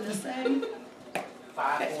to open this thing.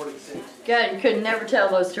 546. God, you could never tell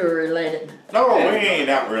those two are related. No, we ain't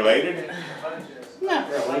that related. Not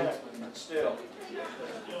really. Still.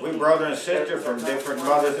 We brother and sister from different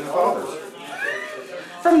mothers and fathers.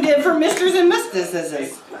 From Misters and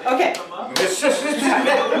Mistresses. Okay,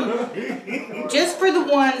 just for the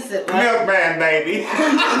ones that like. Milkman, baby.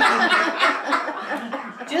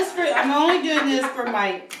 Just for, I'm only doing this for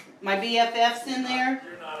my BFFs in there.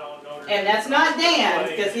 And that's not Dan,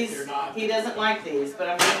 because he doesn't like these, but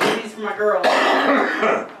I'm gonna do these for my girls.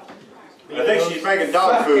 I think she's making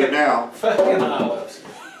dog food now. Fucking olives.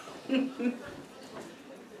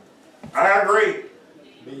 I agree.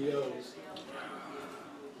 B.O.'s.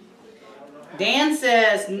 Dan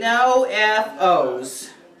says no FOs.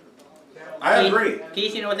 I agree.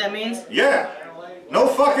 Keith, you know what that means? Yeah. No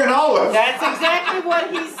fucking olives. That's exactly what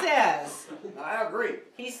he says. I agree.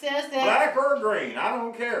 He says that. Black or green, I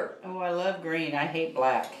don't care. Oh, I love green. I hate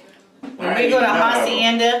black. When I we go to hate none of them.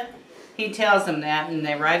 Hacienda, he tells them that, and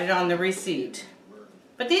they write it on the receipt.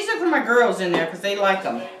 But these are for my girls in there because they like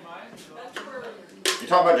them. You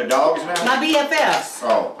talking about the dogs now? My BFFs.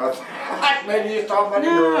 Oh, maybe you're talking about the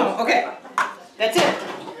girls. No, okay. That's it.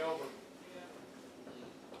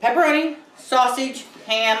 Pepperoni, sausage,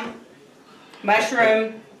 ham,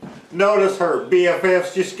 mushroom. Notice her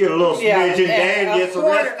BFFs just get a little smidge and Dan gets the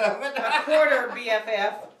rest of it. A quarter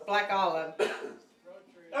BFF, black olive.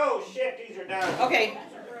 Oh shit, these are done. Okay,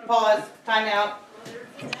 pause, time out.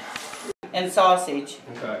 And sausage.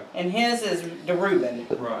 Okay. And his is the Reuben.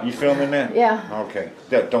 Right. You filming that? Yeah. Okay.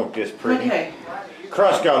 That don't this pretty. Okay.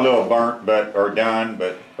 Crust got a little burnt, or done,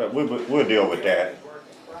 but we'll deal with that.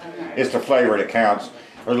 It's the flavor that counts.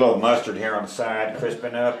 There's a little mustard here on the side,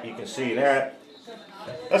 crisping up. You can see that.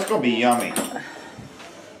 That's gonna be yummy.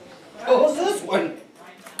 What was this one?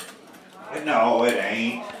 No, it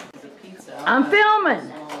ain't. I'm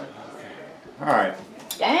filming. All right.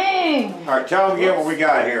 Dang. All right. Tell them again what we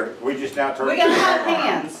got here. We just now turned. We got hot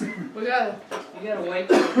pans. You gotta wait.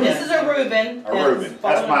 This is a Reuben. A Reuben.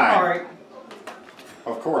 That's mine. Apart.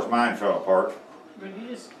 Of course, mine fell apart. But you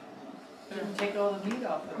just didn't take all the meat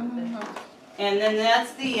off of it then. And then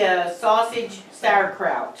that's the sausage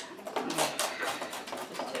sauerkraut.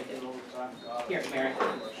 Here, Mary.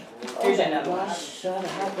 Here's another one.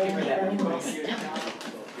 Give her that one.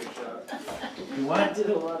 You what? Did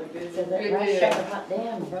a lot of good. So that rice shot of hot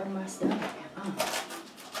damn burned my stomach.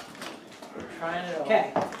 Trying it all.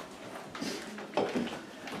 Okay.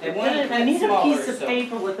 They want to I cut need a smaller, piece of so-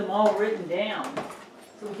 paper with them all written down.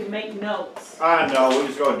 so we can make notes. I know, we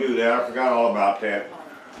just gonna do that. I forgot all about that.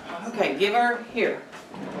 Okay, give her here.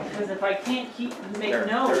 Because if I can't make There,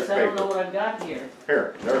 notes, there's I don't know paper. what I've got here.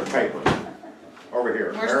 Here, there's paper. Over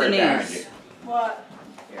here. Where's Right behind Denise? you. What?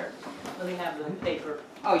 Here, let me have the paper.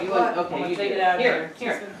 Oh, you What? want, okay, you Take take it out Here,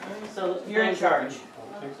 here. So you're in charge.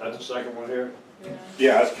 That's the second one here.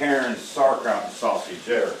 Yeah, that's Karen's sauerkraut and sausage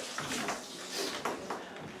there.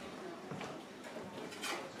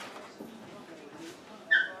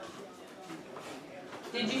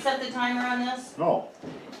 Did you set the timer on this? No.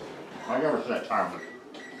 I never set timer.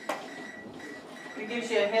 It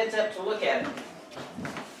gives you a heads up to look at it.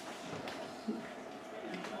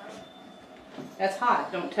 That's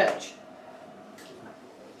hot, don't touch.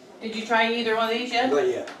 Did you try either one of these yet? Not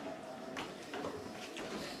yet.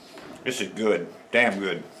 This is good. Damn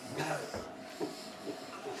good.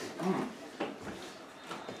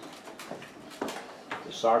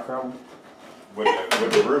 The sauerkraut one?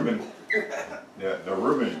 With the Reuben. The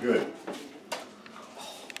Reuben's good.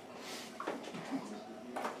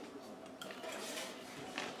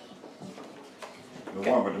 The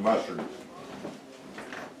one with the mustard.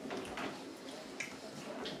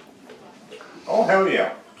 Oh, hell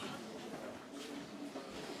yeah.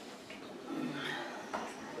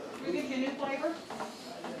 You get your new flavor?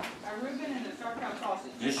 A Reuben and a sauerkraut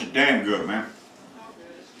sausage. This is damn good, man.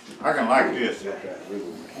 I can like this.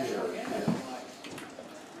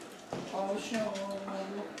 Oh, sure.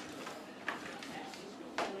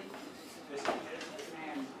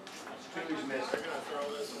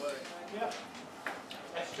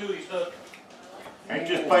 That's two he's hooked. Ain't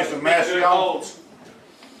this place a mess, y'all?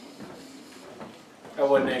 That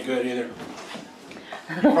wasn't that good either.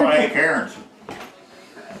 Probably ain't Karen's.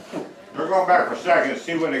 They're going back for a second to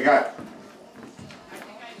see what they got.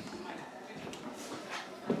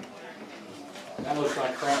 That looks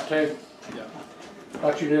like crap too. Yeah.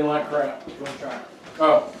 Thought you didn't like crap. You wanna try it?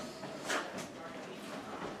 Oh.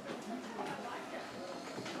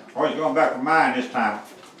 Oh, he's going back for mine this time.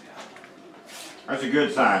 That's a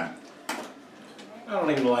good sign. I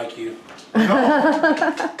don't even like you.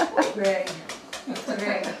 Greg.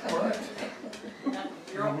 Greg.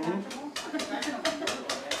 You're all comfortable?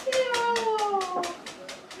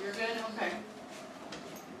 You're good, okay.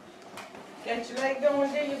 Got your leg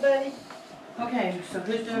going, do you, buddy? Okay, so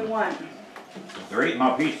who's doing what? They're eating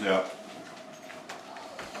my pizza up.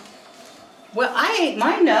 Well, I ate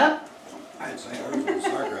mine up. I'd say hers,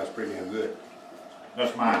 sauerkraut's pretty damn good.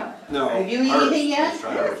 That's mine. No. Have you eaten hers. anything yet? Let's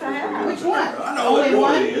try hers. Yes, I have. Which one? I know Only what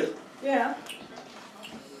one? it is. Yeah.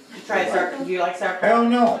 You try sauerkraut, do you like sauerkraut? Hell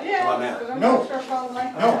no. Yeah. Come on now. 'cause I'm No. gonna start calling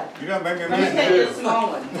like No, that. you don't make me Let me mad. take this small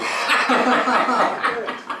one.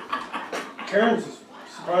 Karen's is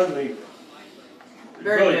surprisingly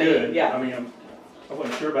Very really good, good. yeah. I mean, I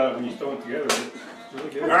wasn't sure about it when you throw it together, but it's really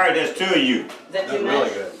good. All right, that's two of you. Is that That's too really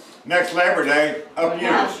much? good. Next Labor Day, up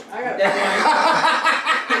Yeah. yours. I got That's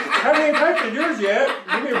Haven't even tasted yours yet.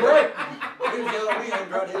 Give me a break. He was yelling at me, I hadn't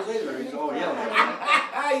tried his either. He's all yelling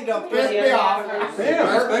at me. You don't piss me off. I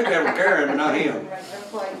Damn. expect that from Karen, but not him.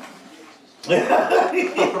 Yeah,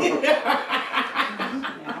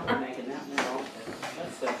 I'm making that now.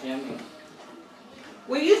 That's so yummy.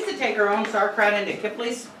 We used to take our own sauerkraut into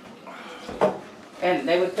Kipley's, and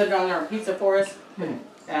they would put it on our pizza for us.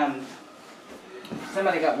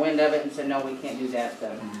 Somebody got wind of it and said, no, we can't do that. The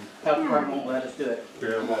health department won't let us do it.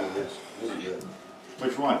 This is good.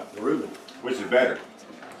 Which one? The Reuben. Which is better?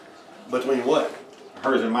 Between what?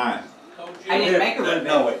 Hers and mine. I didn't make a Reuben.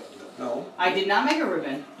 No, wait. No, I did not make a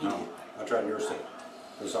Reuben. No. I tried yours too.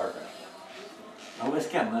 The sauerkraut. Oh, it's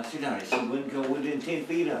got mustard on it, so it wouldn't go within 10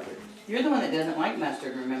 feet of it. You're the one that doesn't like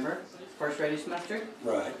mustard, remember? Horseradish mustard?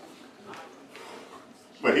 Right.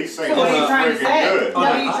 But he's saying So what are you it's trying to freaking say? good. No,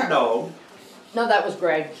 On a you hot try- dog. No, that was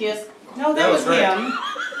Greg. Kiss. No, that That was was great. him.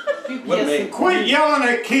 You Wasn't me. kissed. Quit yelling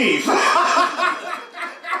at Keith.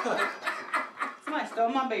 Somebody stole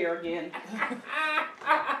my beer again.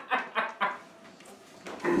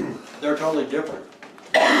 They're totally different.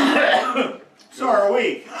 So are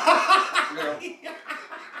we.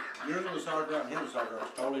 Yours was sauerkraut and his was sauerkraut.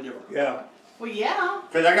 It's totally different. Yeah. Well, yeah.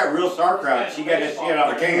 Cause I got real sauerkraut. She got this shit out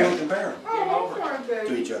I of can't even can. compare them Oh, I'm sorry, to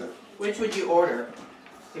baby. each other. Which would you order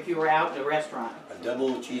if you were out at a restaurant? A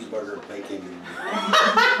double cheeseburger, bacon.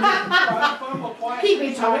 Keep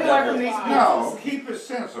me totally away from these No, keep it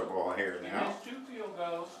sensible here He now. gets 2 field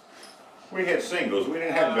goals. We had singles. We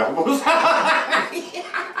didn't have doubles.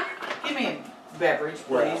 Give me a beverage,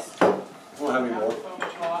 please. We'll have any more.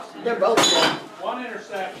 They're both good. 1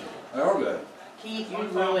 interception. They are good. Keith, you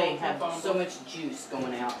really have so much juice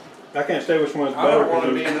going out. I can't say which one's I better don't want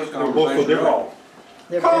to because be in this they're both so conversation at different. all.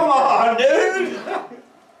 They're Come very- on, dude.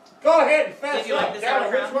 Go ahead and fess Did you like up. the Tell me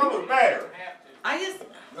which sauerkraut? one was better. I just,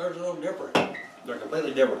 They're a little different. They're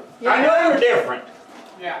completely different. I know they're different.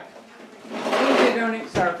 Yeah. We usually don't eat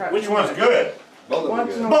sauerkraut. Which one's good? Both of them are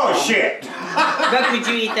Once in a good. while. Bullshit. Buck, would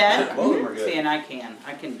you eat that? Both of them are good. See, and I can.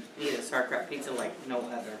 I can eat a sauerkraut pizza like no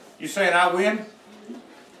other. You saying I win?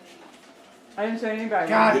 I didn't say anybody.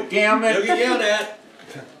 God damn You'll it. get yelled at.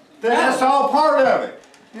 That's all part of it.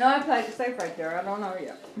 No, I played it safe right there. I don't know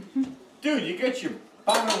yet. Dude, you get your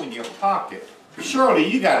bottle in your pocket. Surely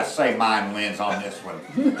you gotta say mine wins on this one.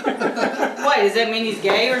 What, does that mean he's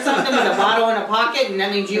gay or something with a bottle in a pocket and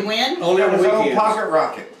that means you win? Only on That the was old weekends. Pocket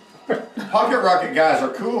Rocket. Pocket Rocket guys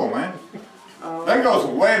are cool, man. That goes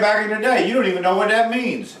way back in the day. You don't even know what that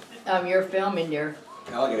means. You're filming your.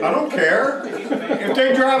 Alligator. I don't care. If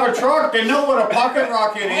they drive a truck, they know what a pocket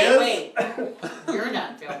rocket is. Wait, you're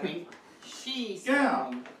not filming. She's Yeah.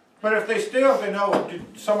 filming. But if they know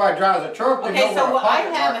somebody drives a truck, they Okay, know so what a I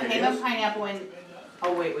pocket have a rocket ham and is. pineapple and,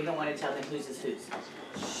 oh wait, we don't want to tell them whose is whose.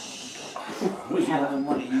 Who's having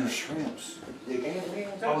one of you shrimps? Oh, you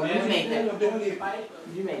made that.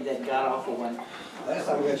 You made that god awful one. Last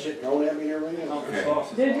time we got shit thrown at me and everything.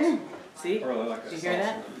 Okay. Did you? See? Or like Did you hear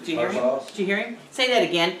that? Did you hear Hot him? sauce. Did you hear him? Say that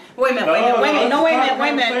again. Wait a minute, wait a minute, wait a minute. No, wait a minute,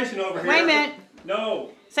 wait a minute. Wait a minute. No,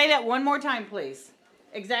 Say that one more time, please.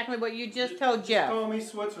 Exactly what you just told Jeff. call me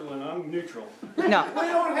Switzerland, I'm neutral. No. We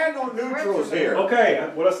don't have no neutrals here. Okay,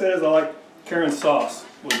 what I said is I like Karen's sauce.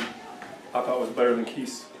 I thought was better than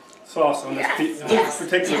Keith's sauce on this, Yes, this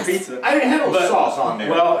particular yes. pizza. I didn't have no But- sauce on there.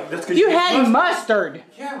 Well, that's because You had mustard.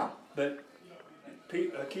 Yeah. But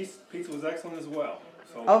Keith's pizza was excellent as well.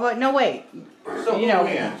 So. Oh, but no, wait. So You know-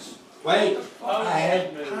 who wins Wait. I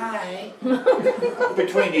had pie.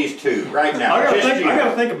 between these two right now? I Just you.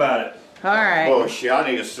 gotta think about it. All right. Oh shit!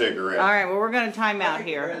 I need a cigarette. All right, well, we're going to time out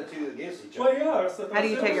here. Ran two against each Well, other. yeah. That's what How do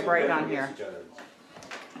you take a break on here? Against each other.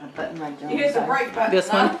 I'm putting my You hit the brake button. This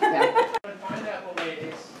one? Yeah. Pineapple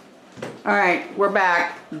ladies. All right, we're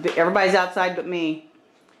back. Everybody's outside but me.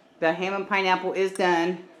 The ham and pineapple is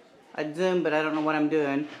done. I zoomed, but I don't know what I'm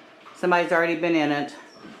doing. Somebody's already been in it.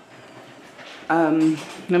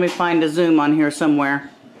 Let me find a zoom on here somewhere.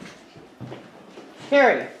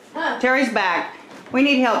 Terry. Terry's back. We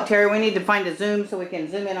need help, Terry. We need to find a zoom so we can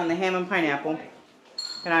zoom in on the ham and pineapple.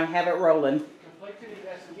 And I have it rolling. Conflicted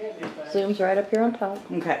investigative. Zoom's right up here on top.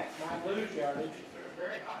 Okay. Not lose yardage.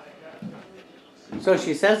 Very hot. So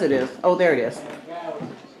she says it is. Oh, there it is. And the guy was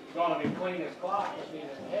gonna be clean as clock if he had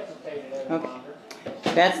hesitated any Okay. longer.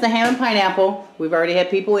 That's the ham and pineapple. We've already had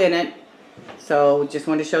people in it. So just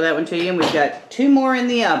wanted to show that one to you. And we've got 2 more in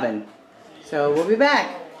the oven. So we'll be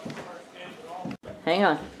back. Hang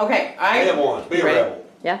on. Okay, Be a one. Be a Ready? rebel.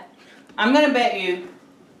 Yeah. I'm gonna bet you,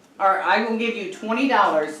 or I will give you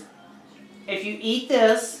 $20 if you eat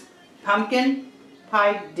this pumpkin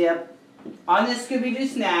pie dip on this Scooby-Doo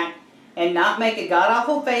snack and not make a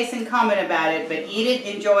god-awful face and comment about it, but eat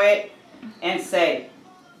it, enjoy it, and say,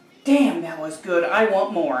 damn, that was good, I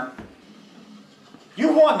want more.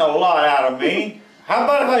 You want a lot out of me. How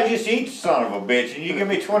about if I just eat the son of a bitch and you give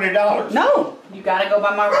me $20? No, you gotta go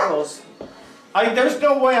by my rules. There's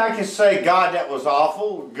no way I can say, God, that was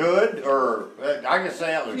awful, good, or I can say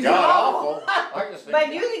that was No. God awful. I can say,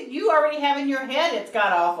 But you already have in your head it's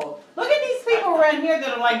god-awful. Look at these people around here that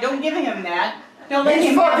are like, don't give him that. Don't let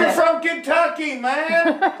he's him have fucking that. from Kentucky,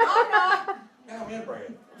 man. Now I'm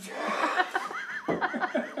inbred.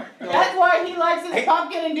 That's why he likes his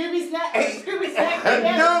pumpkin and doobie snack, Scooby snack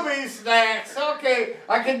together. Doobie snacks. Okay,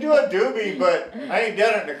 I can do a doobie, but I ain't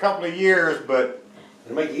done it in a couple of years. But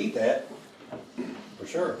It'll make you eat that. For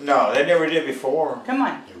sure. no, they never did before. Come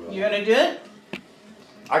on, you gonna do it?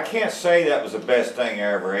 I can't say that was the best thing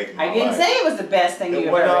I ever ate in my I didn't life. say it was the best thing you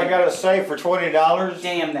What do ever I ate. gotta say for $20?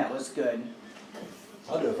 Damn, that was good.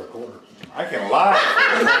 I'll do it for a quarter. I can lie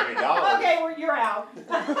for $20. Okay, well, you're out.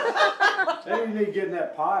 Maybe you need to get in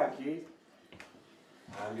that pie, Keith.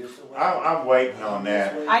 I'm just a I'm waiting on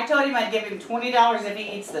that. I told him I'd give him $20 if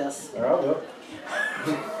he eats this. There, I'll do it.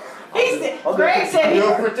 Greg said he Do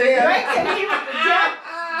it would. for 10. Greg said he would.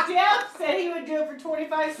 Jeff said he would do it for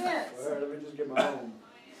 25 cents. All right, let me just get my own.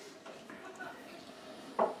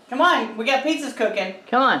 Come on, we got pizzas cooking.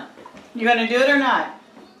 Come on. You gonna do it or not?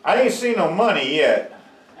 I ain't seen no money yet.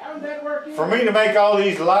 How's that working? For me to make all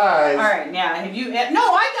these lies, All right, now have you? No,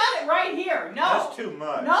 I got it right here. No, that's too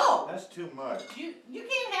much. No. That's too much. you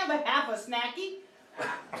can't have a half a snacky.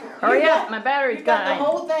 Hurry You up, got- my battery's You got the dying.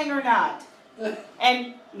 whole thing or not?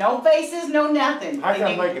 And no faces, no nothing. How can I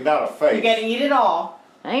And make it out of face? you gotta eat it all.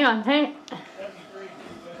 Hang on, hang.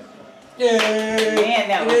 Yay! Man,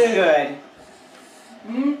 that was good. I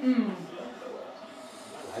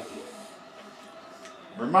like it.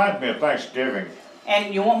 Reminds me of Thanksgiving.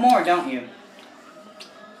 And you want more, don't you?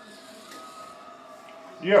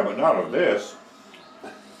 Yeah, but not of this.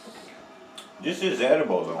 This is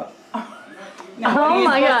edible though. Now, what are you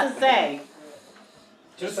my supposed God. to say?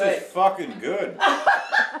 This is fucking good. Now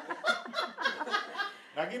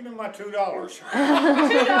give me my $2. $2.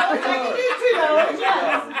 I can do $2.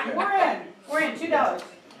 Yes. We're in $2.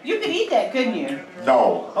 You could eat that, couldn't you?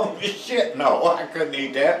 No. Oh shit, no. I couldn't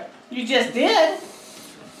eat that. You just did.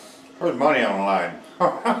 There's money on the line.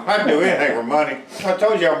 I'd do anything for money. I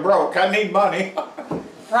told you I'm broke. I need money.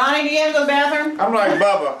 Ronnie, do you have to go to the bathroom? I'm like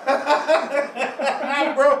Bubba.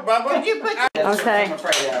 I'm broke, Bubba. Could you put your... Okay. I'm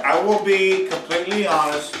afraid of. I will be completely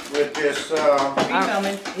honest with this Are you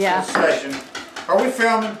filming? Yeah. session. Are we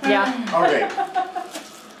filming? Yeah. Okay.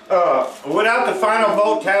 Without the final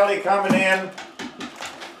vote tally coming in,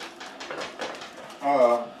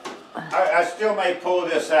 I still may pull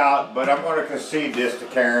this out, but I'm going to concede this to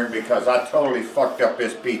Karen because I totally fucked up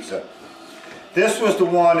this pizza. This was the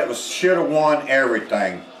one that should have won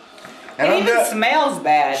everything. And It even smells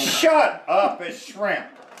bad. Shut up, it's shrimp.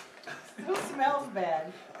 It smells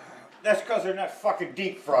bad. That's because they're not fucking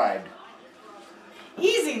deep fried.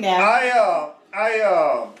 Easy now.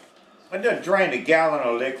 I done drained a gallon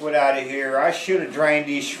of liquid out of here. I should have drained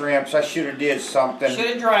these shrimps. I should have did something. Should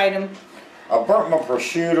have dried them. I burnt my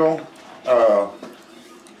prosciutto.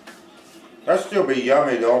 That'd still be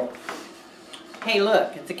yummy though. Hey,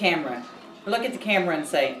 look at the camera. Look at the camera and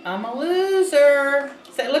say, I'm a loser.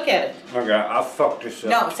 Say, look at it. Okay, I fucked this up.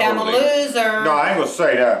 No, say I'm a totally. loser. No, I ain't gonna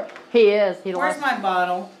say that. He is. He Where's lost. my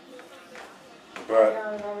bottle? But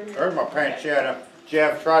there's my pancetta.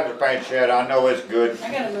 Jeff, tried the pancetta. I know it's good.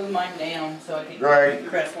 I gotta move mine down so I can Great.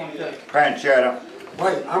 Chris can cook. Pancetta.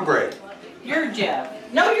 Wait, I'm Greg. You're Jeff.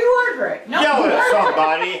 No, you are Greg. No, Yell you at are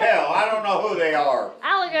somebody. Hell, I don't know who they are.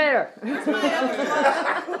 Alligator. Where's my other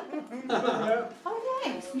bottle? Oh,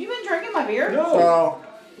 thanks. You been drinking my beer? So,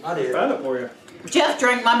 I did. Found it for you. Jeff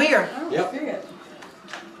drank my beer. Yep.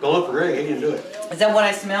 Go look for Greg, he can do it. Is that what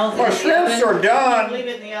I smell? Is it my in the shrimps oven? are done. Leave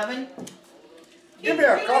it in the oven. Give me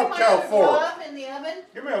a Do you have my cocktail other fork. glove in the oven?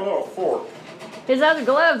 Give me a little fork. His other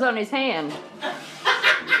gloves on his hand. No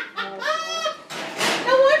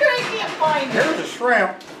wonder I can't find it. Here's a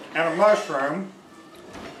shrimp and a mushroom.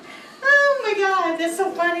 Oh my God, that's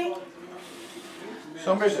so funny.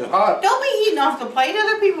 Some of this is hot. Don't be eating off the plate.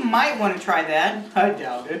 Other people might want to try that. I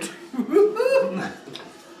doubt it.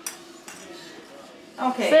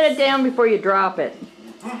 Okay. Set it down before you drop it.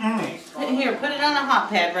 Here, put it on a hot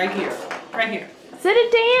pad right here. Right here. Sit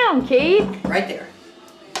it down, Keith. Right there.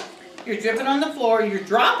 You're dripping on the floor. You're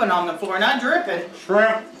dropping on the floor, not dripping.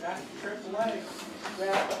 Shrimp.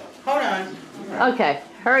 Hold on. Okay,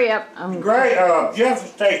 hurry up. Greg, Jeff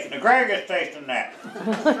is tasting. Greg is tasting that.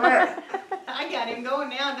 Shrimp. I got him going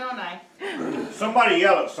now, don't I? Somebody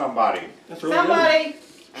yell at somebody. That's really Somebody.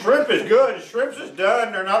 Shrimp is good. The shrimps is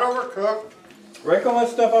done. They're not overcooked. good. Break all that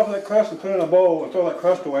stuff off of that crust and put it in a bowl and throw that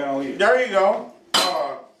crust away and I'll eat it. There you go.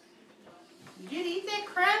 Did you eat that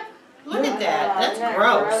crap? Look at that. Isn't That's that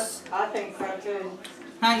gross. I think so too.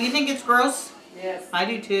 Huh? You think it's gross? Yes. I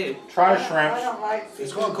do too. Try the I shrimps. don't like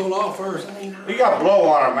It's gonna cool off first. You got blow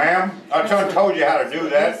on it, ma'am. I told you how to do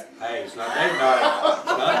that. Hey, it's not date night.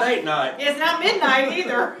 It's not date night. It's not midnight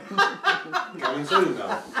either. Coming soon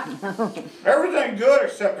though. Everything good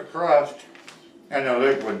except the crust and the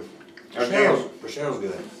liquid. Michelle's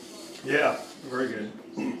good. Yeah, very good.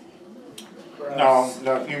 No,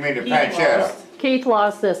 you mean the pancetta. Keith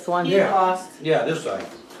lost this one. You lost. Yeah, this side.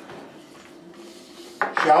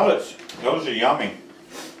 Shallots, those are yummy.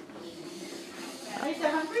 Are you so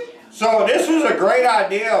hungry? So this was a great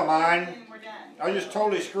idea of mine. We're done. I just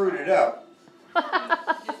totally screwed it up. This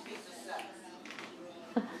pizza sucks.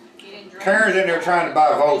 You didn't drink Karen's in there trying to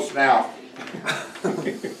buy votes now.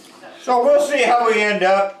 So we'll see how we end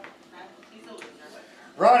up.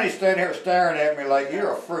 Ronnie's standing here staring at me like,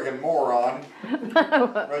 you're a friggin' moron.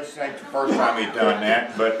 This ain't the first time he's done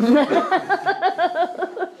that, but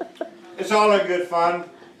it's all in good fun.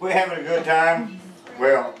 We're having a good time.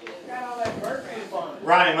 Well,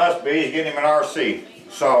 Ronnie must be. He's getting him an RC.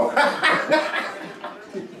 So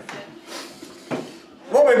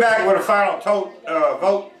we'll be back when the final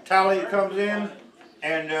vote tally comes in,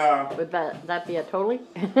 and Would that be a totally?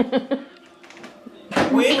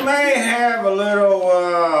 we may have a little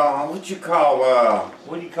what do you call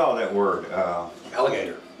that word?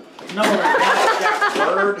 Alligator. No,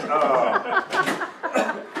 that word.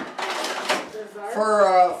 For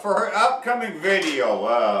her upcoming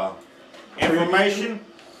video information,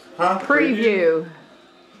 huh? Preview.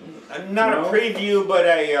 Not a preview, but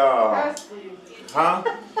a Past you. huh?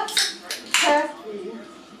 Past you.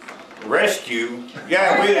 Rescue.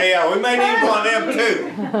 Yeah, we may need one of them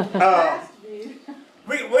too.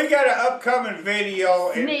 We got an upcoming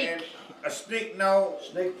video and a sneak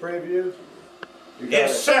preview.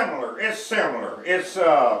 It's similar. It's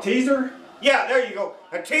Teaser? yeah, there you go.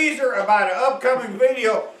 A teaser about an upcoming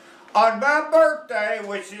video on my birthday,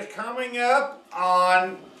 which is coming up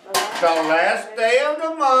on the last day of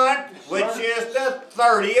the month, which is the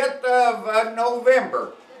 30th of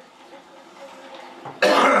November.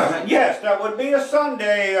 Yes, that would be a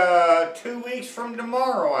Sunday, 2 weeks from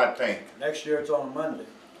tomorrow, I think. Next year it's on a Monday.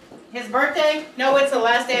 His birthday? No, it's the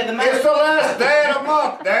last day of the month. It's the last day of the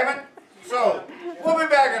month, damn it. So, we'll be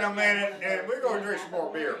back in a minute, and we're going to drink some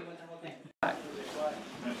more beer.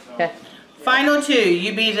 Okay. Final two,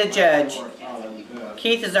 you be the judge.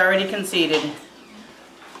 Keith has already conceded.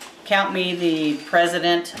 Count me the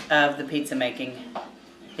president of the pizza making.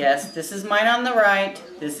 Yes, this is mine on the right.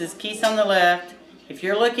 This is Keith's on the left. If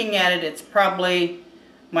you're looking at it, it's probably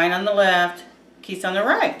mine on the left, Keith's on the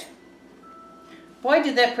right. Boy, I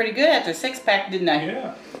did that pretty good after 6-pack, didn't I?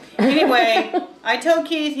 Yeah. Anyway, I told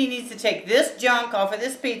Keith he needs to take this junk off of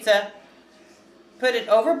this pizza, put it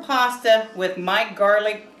over pasta with my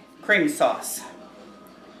garlic cream sauce.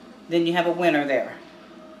 Then you have a winner there.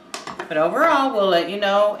 But overall, we'll let you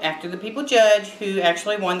know after the people judge who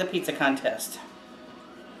actually won the pizza contest.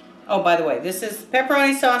 Oh, by the way, this is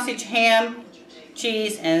pepperoni, sausage, ham,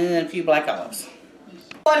 cheese, and then a few black olives.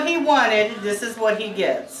 What he wanted, this is what he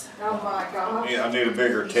gets. Oh my gosh. Yeah, I need a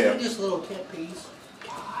bigger tip. Just a little tip piece.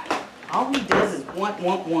 All he does is want.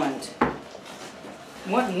 Want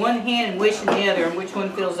in one hand and wish in the other, and which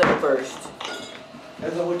one fills up first?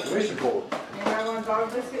 That's what you're wishing for. Anybody want a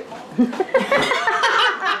dog biscuit?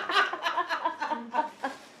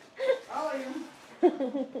 I'll eat 'em.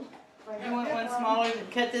 You want one smaller?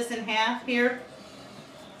 Cut this in half here.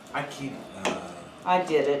 I keep, I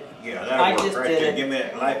did it. yeah, I that'll just work right did there. it. Give me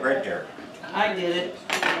that light right there. I did it.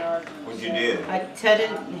 What you did? I cut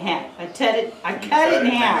it in half. I cut it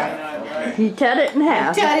in half. Okay. He cut it in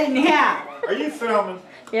half. Cut it in half. Are you filming?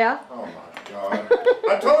 Yeah. Oh my God.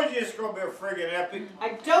 I told you it's going to be a friggin' epic. I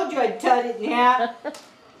told you I'd cut it in half.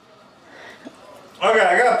 Okay,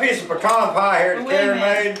 I got a piece of pecan pie here that Wait a Karen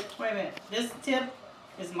minute. made. Wait a minute. This tip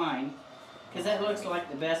is mine. Because that looks like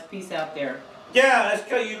the best piece out there. Yeah, that's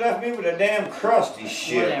because you left me with a damn crusty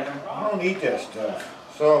shit. Whatever. I don't eat that stuff.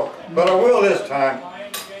 So, but I will this time.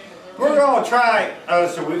 We're going to try,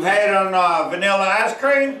 so we've had it on vanilla ice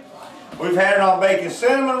cream. We've had it on bacon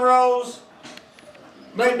cinnamon rolls.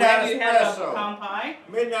 Midnight You had a espresso. pecan pie.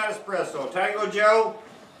 Midnight espresso. Tango Joe.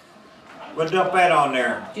 We'll dump that on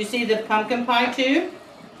there. Do you see the pumpkin pie too?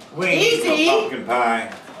 We ain't eating no pumpkin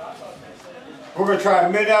pie. We're going to try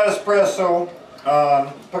midnight espresso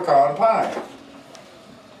on pecan pie.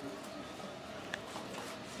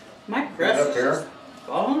 My Right crust up is here. just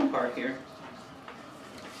falling apart here.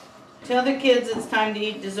 Tell the kids it's time to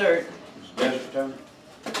eat dessert,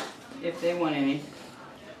 if they want any.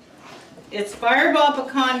 It's Fireball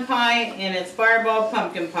pecan pie and it's Fireball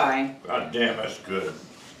pumpkin pie. God damn, that's good.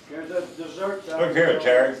 Here's the dessert. Look here,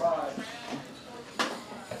 Terry.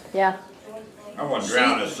 Yeah. I want to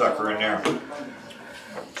drown this sucker in there.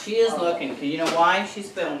 She is looking, 'cause you know why? She's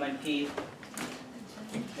filming, Keith.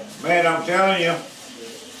 Man, I'm telling you.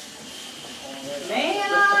 Man,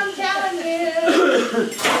 I'm telling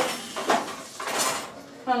you.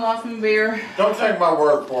 I lost my beer. Don't take my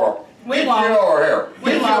word for it. We Get won't. you over here.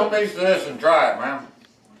 We Get you won't. a piece of this and try it, man.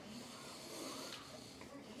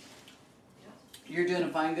 You're doing a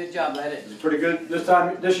fine, good job at it. Pretty good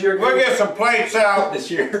this year. We'll get some plates out.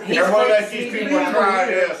 This year. He's And we'll let putting these seasoning people on try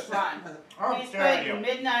it. this. Ron, I'm he's telling putting you.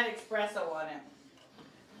 midnight espresso on it.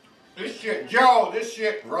 This shit, Joe, this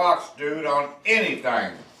shit rocks, dude, on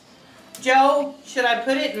anything. Joe, should I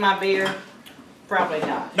put it in my beer? Probably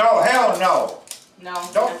not. No, hell no. No.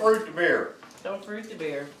 Don't fruit the beer. Don't fruit the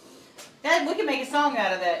beer. That we can make a song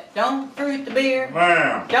out of that. Don't fruit the beer.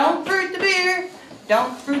 Man. Don't fruit the beer.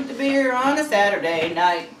 Don't fruit the beer on a Saturday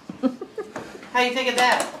night. How you think of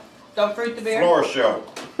that? Don't fruit the beer. Floor show.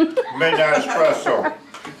 Midnight espresso.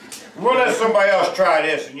 We'll let somebody else try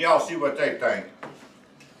this and y'all see what they think.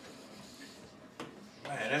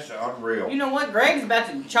 Man, that's unreal. You know what? Greg's about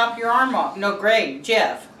to chop your arm off. No, Greg.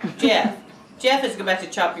 Jeff. Jeff is about to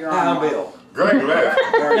chop your arm off. Bill. Greg left.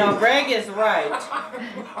 No, Greg is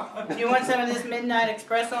right. Do you want some of this midnight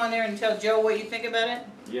espresso on there and tell Joe what you think about it?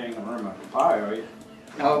 You ain't gonna ruin my pie, are you?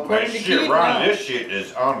 Oh, Man, according to shit, Keith, Ronnie, no. this shit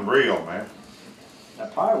is unreal, man.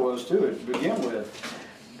 That pie was too, to begin with.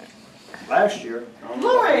 Last year.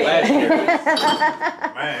 Glory! Last year.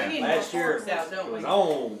 We Man. need more Last year forks out, don't it was we?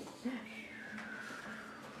 on.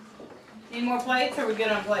 Need more plates, or we good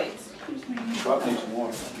on plates? Buck needs some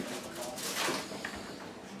water.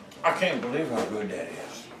 I can't believe how good that is.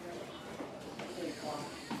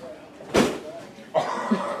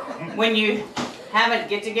 When you have a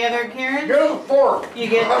get together, Karen, Get a fork. you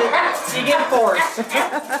get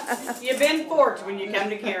forked. You've been forked when you come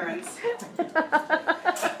to Karen's.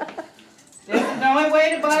 This is the only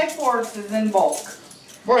way to buy forks is in bulk.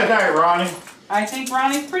 What do you think, Ronnie? I think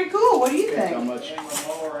Ronnie's pretty cool. What do you How think? much?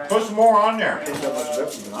 Put some more on there. How much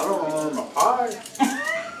different? I don't remember my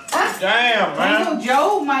pie. Damn, man. Uncle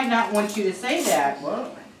Joe might not want you to say that.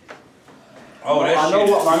 What? Oh, that I shit know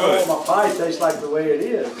is what good. my pie tastes like the way it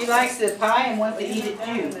is. He likes the pie and wants to eat it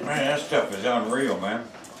too. Man, that stuff is unreal, man.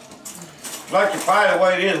 Like your pie the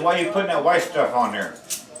way it is, why you putting that white stuff on there?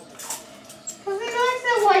 Because he likes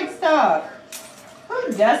that white stuff.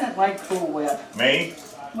 Who doesn't like Cool Whip? Me?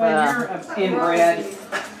 Well, you're inbred.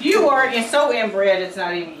 You're so inbred, it's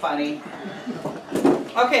not even funny.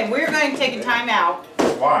 Okay, we're going to take a time out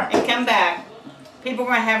Why? and come back. People are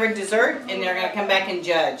going to have a dessert, and they're going to come back and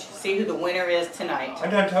judge. See who the winner is tonight. I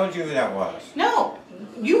done told you who that was. No,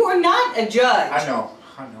 you were not a judge. I know.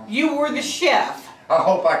 You were the chef. I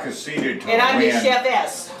hope I conceded to And a I'm the win.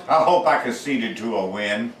 chefess. I hope I conceded to a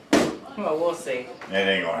win. Well, we'll see. That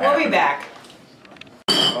ain't gonna We'll happen. be back.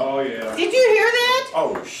 Oh, yeah. Did you hear that?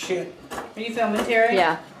 Oh, shit. Are you filming, Terry?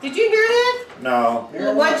 Yeah. Did you hear that? No.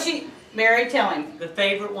 Mary, tell him. The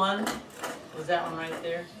favorite one was that one right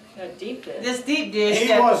there. Deep dish. This deep dish. He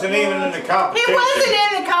that- wasn't even in the He competition. wasn't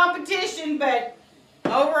in the competition, but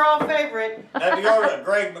overall favorite. Had to go to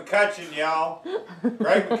Greg McCutcheon, y'all.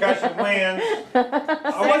 Greg McCutcheon wins.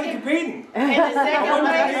 I wasn't competing. And the I second wasn't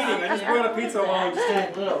place. competing. I just brought a pizza along. Just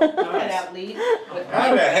That little cutout leaf.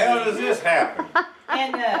 How the hell does this happen?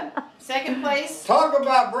 And second place. Talk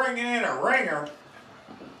about bringing in a ringer.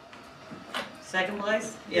 Second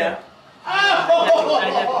place? Yeah.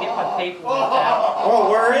 I'd have to get my paperwork out. Oh,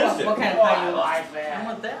 where is it? What kind of pie you want? I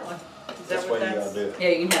want that one. Is That's that what what you gotta that's? do. Yeah,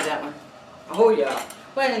 you can have that one. Oh yeah.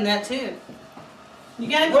 Well, and that too. You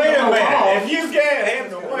gotta go Wait to a the minute. wall. If you gave him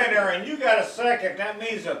the winner and you got a second, that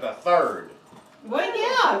means that the third. Well,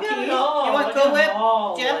 yeah. We got Keith. it all. You want We Cool got Whip? them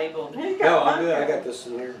all Jeff? labeled. No, I'm good. I got this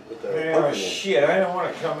in here with the Oh, pumpkin in it. shit. I don't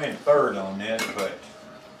want to come in third on this, but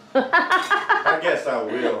I guess I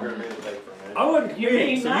will. I wasn't You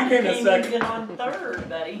competing, may so not you came in even second. get on third,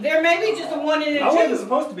 buddy. There may be just a one and a I wasn't two.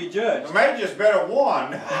 supposed to be judged. I may just bet a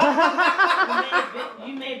one.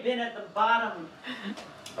 You may have been at the bottom.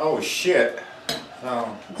 Oh, shit.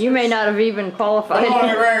 So, You may not have even qualified. Come on,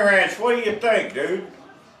 Ring Ranch. What do you think, dude?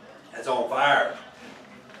 That's on fire.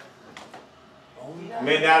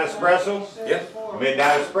 Midnight espresso? Yep.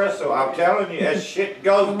 Midnight espresso. I'm telling you, that shit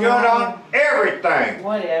goes good on everything.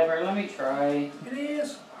 Whatever. Let me try. It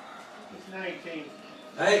is. It's 19.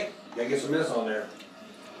 Hey, gotta get some of this on there.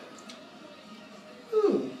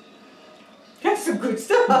 Ooh. That's some good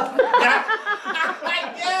stuff. Yeah,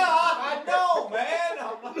 I know, man.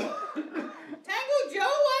 Tango Joe,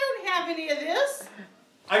 I don't have any of this.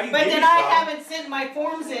 I can But give then you I some. haven't sent my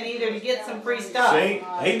forms in either to get some free stuff. See,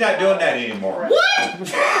 he's not doing that anymore. What?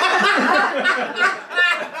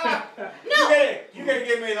 You gotta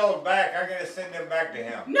give me those back. I gotta send them back to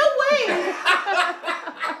him. No way.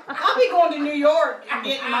 I'll be going to New York and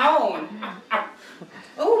getting my own.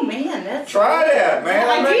 Oh man, that's. Try that, man.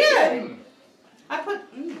 I I'm not did. kidding. I'll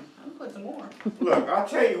put some more. Look, I'll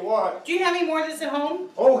tell you what. Do you have any more of this at home?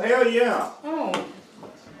 Oh, hell yeah. Oh.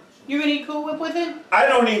 You gonna eat Cool Whip with it? I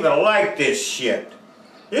don't even like this shit.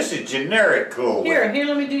 This is generic Cool Whip. Here,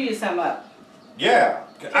 let me do you some up. Yeah.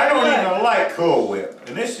 I don't Look. even like Cool Whip.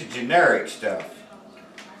 And this is generic stuff.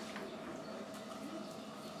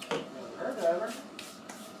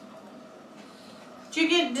 Did you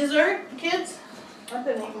get dessert, kids? I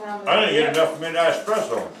didn't even have I didn't get enough midnight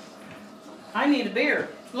espresso. I need a beer.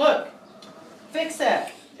 Look. Fix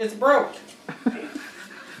that. It's broke.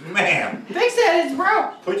 Man, Fix that, it's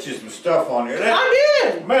broke. put you some stuff on here. I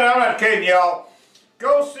did. Man, I'm not kidding y'all.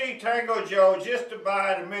 Go see Tango Joe just to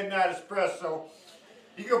buy the midnight espresso.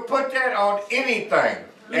 You can put that on anything.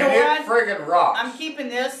 You and know it what? friggin' rocks. I'm keeping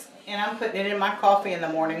this and I'm putting it in my coffee in the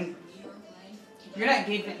morning. You're not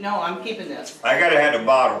keeping, no, I'm keeping this. I gotta have the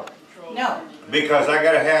bottle. No, Because I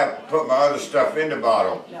gotta put my other stuff in the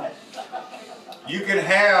bottle. no. You can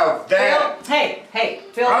have that. Phil, hey,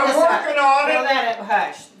 Phil, I'm this up. working on Fill it. that up,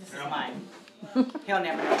 hush. This is mine. He'll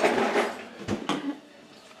never know.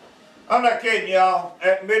 I'm not kidding y'all.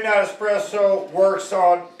 That midnight espresso works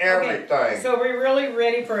on everything. Okay, so we're really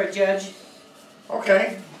ready for a judge?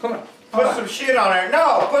 Okay. Come on. Put some shit on there.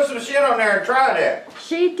 No, put some shit on there and try that.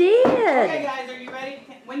 She did. Okay guys, are you ready?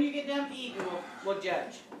 When you get done eating, we'll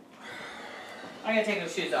judge. I gotta take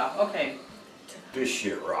those shoes off. Okay. This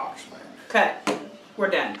shit rocks, man. Cut. We're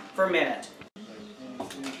done for a minute.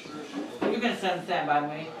 You're gonna stand by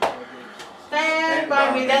me. Stand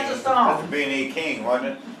by me. That's a That's song. B&E King,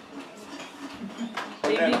 wasn't it?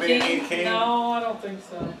 Wasn't that B&E King? No, I don't think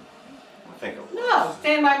so. I think it was. No,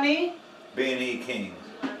 stand by me. B&E King.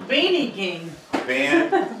 Beanie King.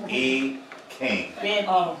 Ben-E King.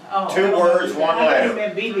 Oh. Two words, one letter. I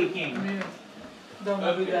BB King. Yeah. Don't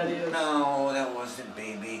know who that is. No, that wasn't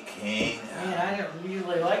B.B. King. Man, I don't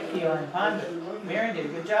usually like Key Lime Pond, but Mary did a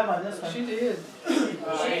good job on this one. She did.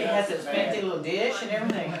 She has this fancy little dish and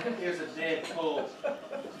everything. Here's a dead cold.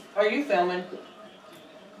 Are you filming?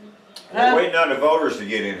 We're waiting on the voters to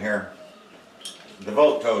get in here. The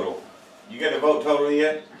vote total. You got the vote total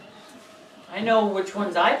yet? I know which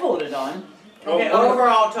ones I voted on, Okay,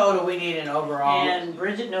 overall total, we need an overall. and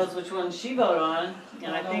Bridget knows which ones she voted on,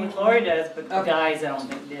 and I think Lori does, but the Okay. guys I don't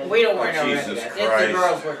think did. We don't worry Oh, no rest Jesus of that. It's Christ. the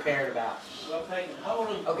girls we're cared about. Well, they can hold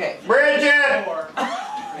them. Okay. Bridget!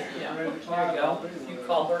 Yeah, there you go. You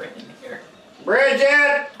call her in here.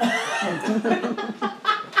 Bridget!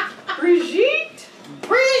 Brigitte!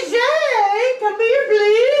 Brigitte! Come here,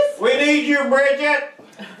 please! We need you, Bridget!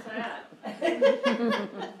 What's that?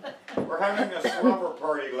 We're having a slumber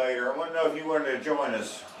party later. I want to know if you wanted to join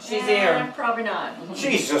us. She's here. Probably not.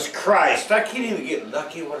 Jesus Christ, I can't even get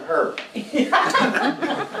lucky with her. You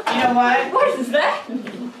know what? What is that?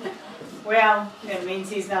 Well, it means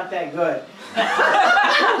he's not that good.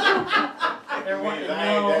 They're It wanting means to I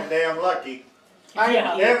ain't know. that damn lucky.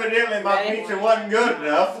 Yeah. Evidently my Ready? pizza wasn't good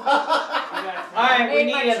enough. Alright, we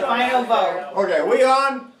need a final vote. Okay, we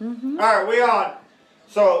on? Alright, we on.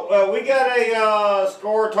 So, we got a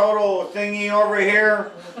score total thingy over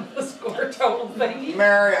here. Score total thingy.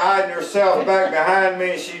 Mary hiding herself back behind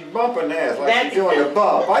me. She's bumping ass like That's- she's doing a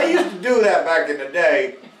bump. I used to do that back in the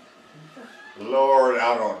day. Lord,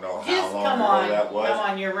 I don't know how Just long come ago on. that was. Come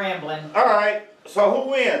on, you're rambling. Alright, so who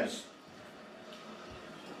wins?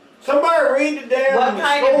 Somebody read the damn What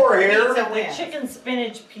kind score of here. pizza The wins? chicken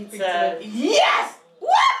spinach pizza. Yes!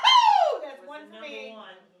 Woohoo! That's was one the for number me. one.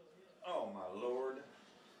 Oh my Lord.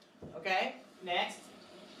 Okay, next.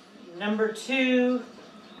 Number two,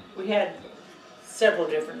 we had several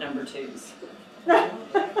different number twos.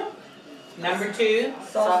 Number two.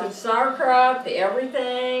 Sausage sauerkraut, the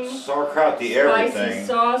everything. Sauerkraut the Spicy everything.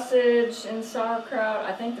 sausage and sauerkraut.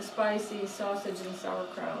 I think the spicy sausage and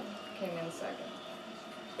sauerkraut came in second.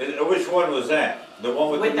 Which one was that? The one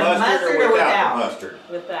with, With the the mustard, mustard or or without without? the mustard?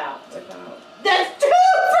 Without. That's two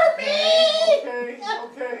for me!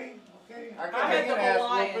 Okay. I I can had take the an ass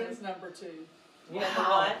Hawaiian whooping. as number two. You had the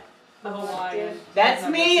what? The Hawaiian. That's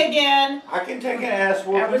me again. I can take an ass That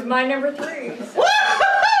was whooping. my number three.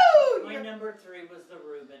 Woohoo! My number three was the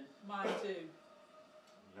Reuben. Mine too.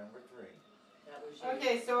 Number three. That was you.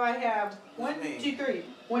 Okay, so I have one, Me. 2, 3.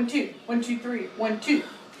 1, 2. 1, 2, 3. 1, 2.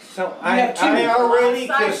 So have two. I already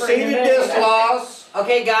Cipher in the conceded middle. this loss.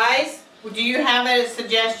 Okay, guys, do you have a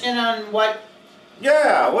suggestion on what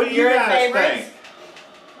Yeah, what do you your guys favorites? think?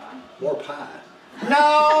 More pie.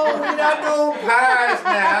 No, we're not doing pies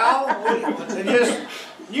now.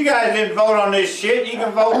 You guys didn't vote on this shit. You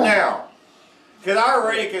can vote now. Cause I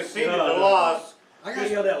already conceded the No. loss. I got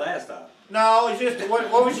yelled at last time. No, it's just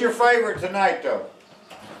what was your favorite tonight though?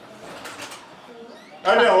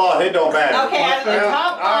 I did a lot. It don't matter. Okay, out of the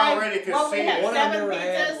top I five, already what we conceded. have? One I've 7 never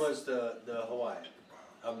had pizzas? was the Hawaiian.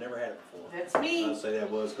 I've never had it before. That's I'll me. say that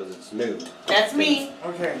was because it's new. That's me.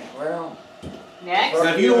 Okay, well. Next. Fuck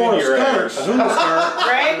Now, if you you and want to your skirt, ass. who will skirt?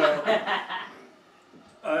 Greg?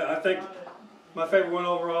 I think my favorite one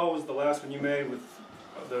overall was the last one you made with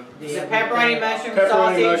the The pepperoni mushroom pepperoni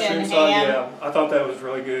sausage mushroom and sauce. ham. Yeah, I thought that was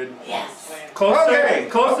really good. Yes. Close Okay, second.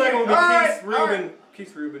 Close okay, second will be all right, Keith all Reuben.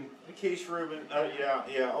 Keith Reuben. Keith Reuben,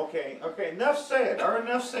 yeah, okay, enough said, all right,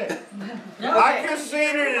 enough said. I Okay.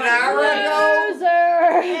 conceded an hour ago.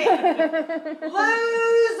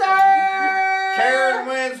 Loser! Karen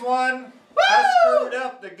wins one. I screwed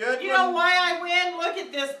up the good You know one. why I win? Look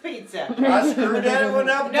at this pizza. I screwed that one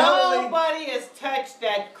up totally. Nobody has touched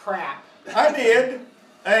that crap. I did.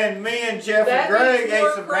 And me and Jeff That and Greg needs ate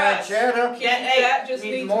more some crust. pancetta. That just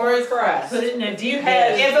needs more crust. Put it in a deep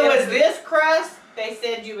had- dish. If it was this crust, they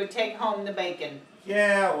said you would take home the bacon.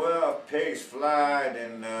 Yeah, well, pigs flied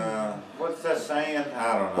and, what's that saying?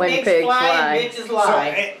 I don't know. When Pigs pigs fly fly. and bitches lie.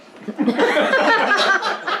 eh,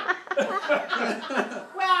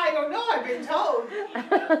 Well, I don't know. I've been told.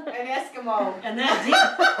 An Eskimo. And that deep,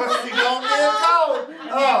 you don't get cold. and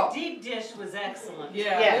Oh. that deep dish was excellent.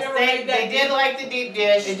 Yeah. Yes, never they made that did like the deep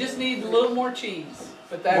dish. It just needs a little more cheese.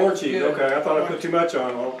 But that More was cheese, good. okay. I thought I put too much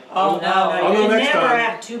on. Well, Oh, no, I'll no, go you next never time.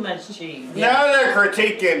 have too much cheese. Now they're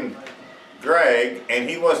critiquing Greg, and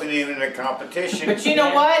he wasn't even in a competition. But you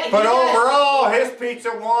know what? But overall, his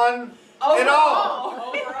pizza won it all.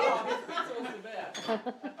 Overall, his pizza was the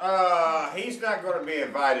best. He's not going to be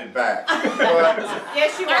invited back. But,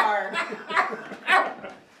 Yes, you are.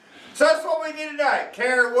 so that's what we did tonight.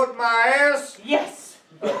 Karen whooped my ass. Yes.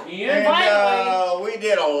 Again? And we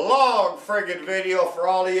did a long friggin' video for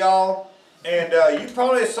all of y'all. And you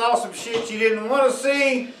probably saw some shit you didn't want to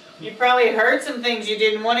see. You probably heard some things you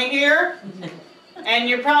didn't want to hear. And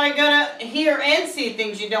you're probably going to hear and see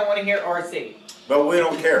things you don't want to hear or see. But we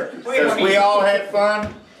don't care. We Because don't we need- all had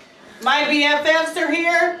fun. My BFFs are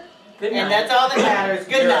here. Good And night. that's all that matters.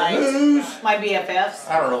 Good night. Who's? My BFFs.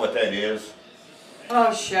 I don't know what that is.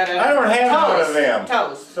 Oh, shut up. I don't have one of Toast. them.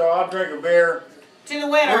 Toast. So I'll drink a beer. To the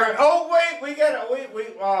winner. Oh wait, we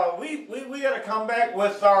gotta come back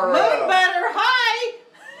with our. Moon butter high.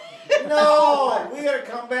 No, we gotta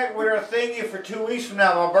come back with our thingy for 2 weeks from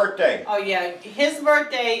now, my birthday. Oh yeah, his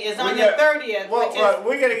birthday is on We the got- 30th, which is.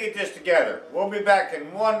 We gotta get this together. We'll be back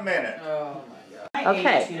in 1 minute. Oh my God. I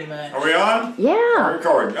Okay. ate too much. Are we on? Yeah. We're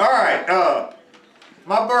recording. All right.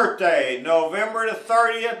 My birthday, November the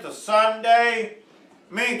 30th, a Sunday.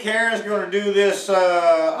 Me and Karen's gonna do this. Wait.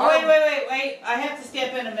 I have to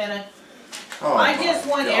step in a minute. Oh, I my just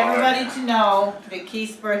want God. everybody to know that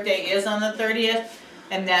Keith's birthday is on the 30th,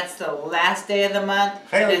 and that's the last day of the month.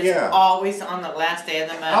 Hell and it's yeah. always on the last day of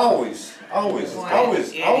the month. Always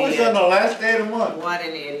on the last day of the month. What an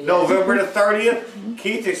idiot. November the 30th,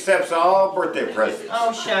 Keith accepts all birthday presents.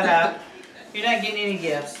 Oh, shut up. You're not getting any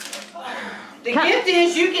gifts. The Huh. gift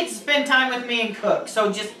is you get to spend time with me and cook,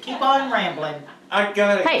 so just keep on rambling. I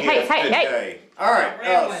got a Hey, gift hey, hey, today. All right,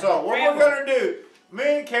 Rambling, so what rambling. we're gonna do,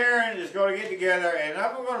 me and Karen is gonna get together, and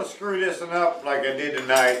I'm gonna screw this one up like I did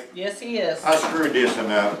tonight. Yes, he is. I screwed this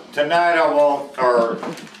one up. Tonight I won't, or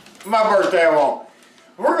my birthday I won't.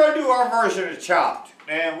 We're gonna do our version of Chopped,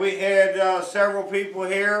 and we had several people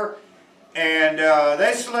here, and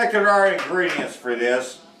they selected our ingredients for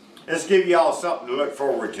this. Let's give y'all something to look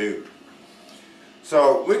forward to.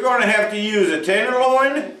 So we're gonna have to use a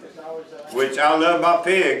tenderloin, which I love my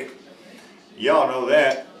pig. Y'all know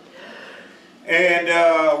that. And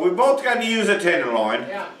we both got to use a tenderloin.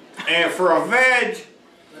 Yeah. And for a veg,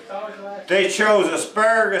 they chose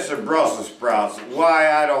asparagus and Brussels sprouts.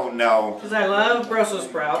 Why, I don't know. Because I love Brussels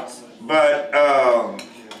sprouts. But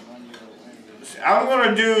I'm going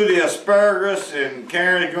to do the asparagus and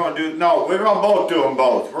Karen's going to do, no, we're going to both do them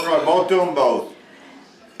both. We're going to both do them both.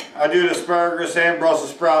 I do the asparagus and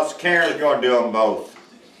Brussels sprouts. Karen's going to do them both.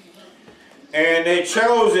 And they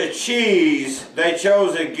chose a cheese. They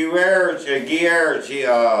chose a Gruyere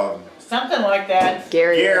Something like that.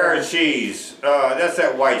 Gruyere cheese. That's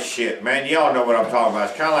that white shit, man. Y'all know what I'm talking about.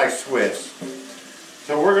 It's kind of like Swiss.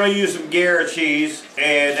 So we're going to use some Gruyere cheese.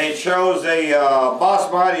 And they chose a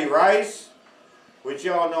basmati rice, which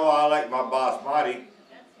y'all know I like my basmati.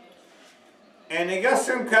 And they got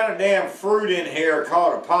some kind of damn fruit in here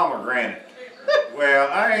called a pomegranate. Well,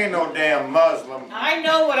 I ain't no damn Muslim. I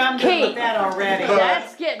know what I'm doing Kate, with that already. But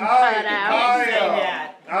That's getting cut out. say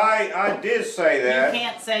that. I did say that. You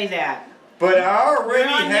can't say that. But I already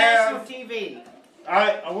We're on have. national TV.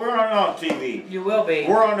 We're on TV. You will be.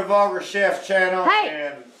 We're on the Vulgar Chef channel.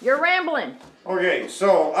 Hey. You're rambling. Okay,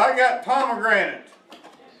 so I got pomegranate.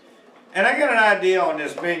 And I got an idea on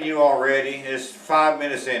this menu already. It's 5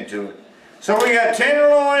 minutes into it. So we got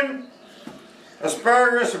tenderloin,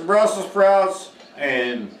 asparagus and Brussels sprouts,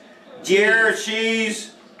 and Gruyere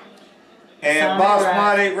cheese, and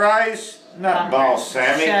basmati rice. Not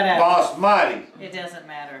balsamic, Shut up. basmati. It doesn't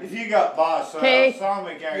matter. If you got Okay.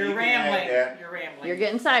 balsamic, you You're can rambling. add that. You're rambling. You're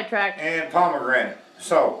getting sidetracked. And pomegranate.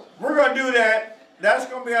 So we're gonna do that. That's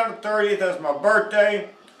gonna be on the 30th. That's my birthday.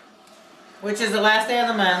 Which is the last day of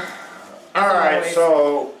the month. All right. always.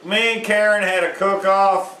 So me and Karen had a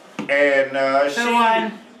cook-off, and Who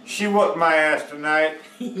won? she whooped my ass tonight.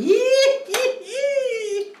 She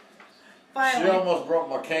Finally. almost broke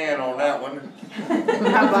my can on that one.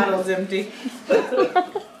 My bottle's empty.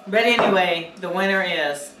 But anyway, the winner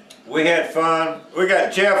is. We had fun. We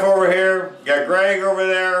got Jeff over here. Got Greg over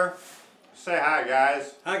there. Say hi,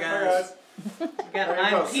 guys. Hi guys. We got There you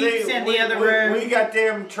my go. peeps See, in the other room. We got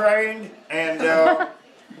them trained, and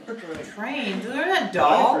Trained? They're not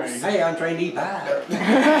dogs. Hey, I'm trained to eat pie.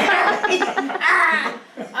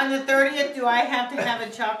 On the 30th, do I have to have a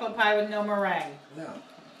chocolate pie with no meringue? No,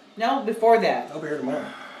 No, before that. I'll be here tomorrow.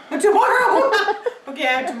 Tomorrow?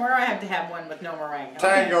 Okay, tomorrow I have to have one with no meringue. Okay.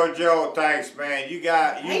 Tango Joe, thanks, man. You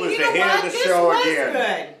Hey, was you the know hit what? of the This show was again.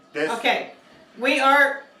 good. This- Okay,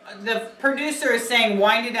 The producer is saying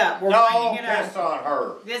wind it up. We're Don't winding it piss up. on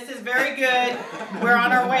her. This is very good. We're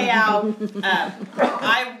on our way out.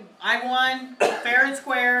 I won fair and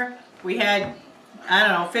square. We had, I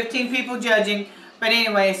don't know, 15 people judging. But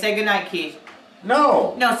anyway, say goodnight, Keith.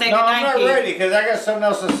 No. No, say no, goodnight, I'm not Keith. ready because I got something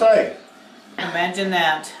else to say. Imagine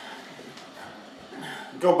that.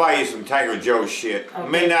 Go buy you some Tango Joe shit. Okay.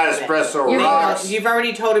 Midnight Espresso You've, rocks. you've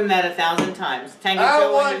already told him that 1,000 times. Tango I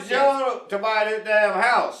Joe want understands. Joe to buy this damn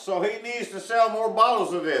house, so he needs to sell more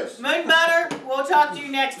bottles of this. Moon Butter, we'll talk to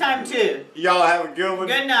you next time too. Y'all have a good one.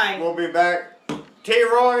 Good night. We'll be back. T.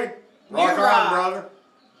 Roy, rock You on, rock.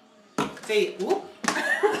 brother. See,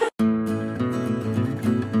 whoop.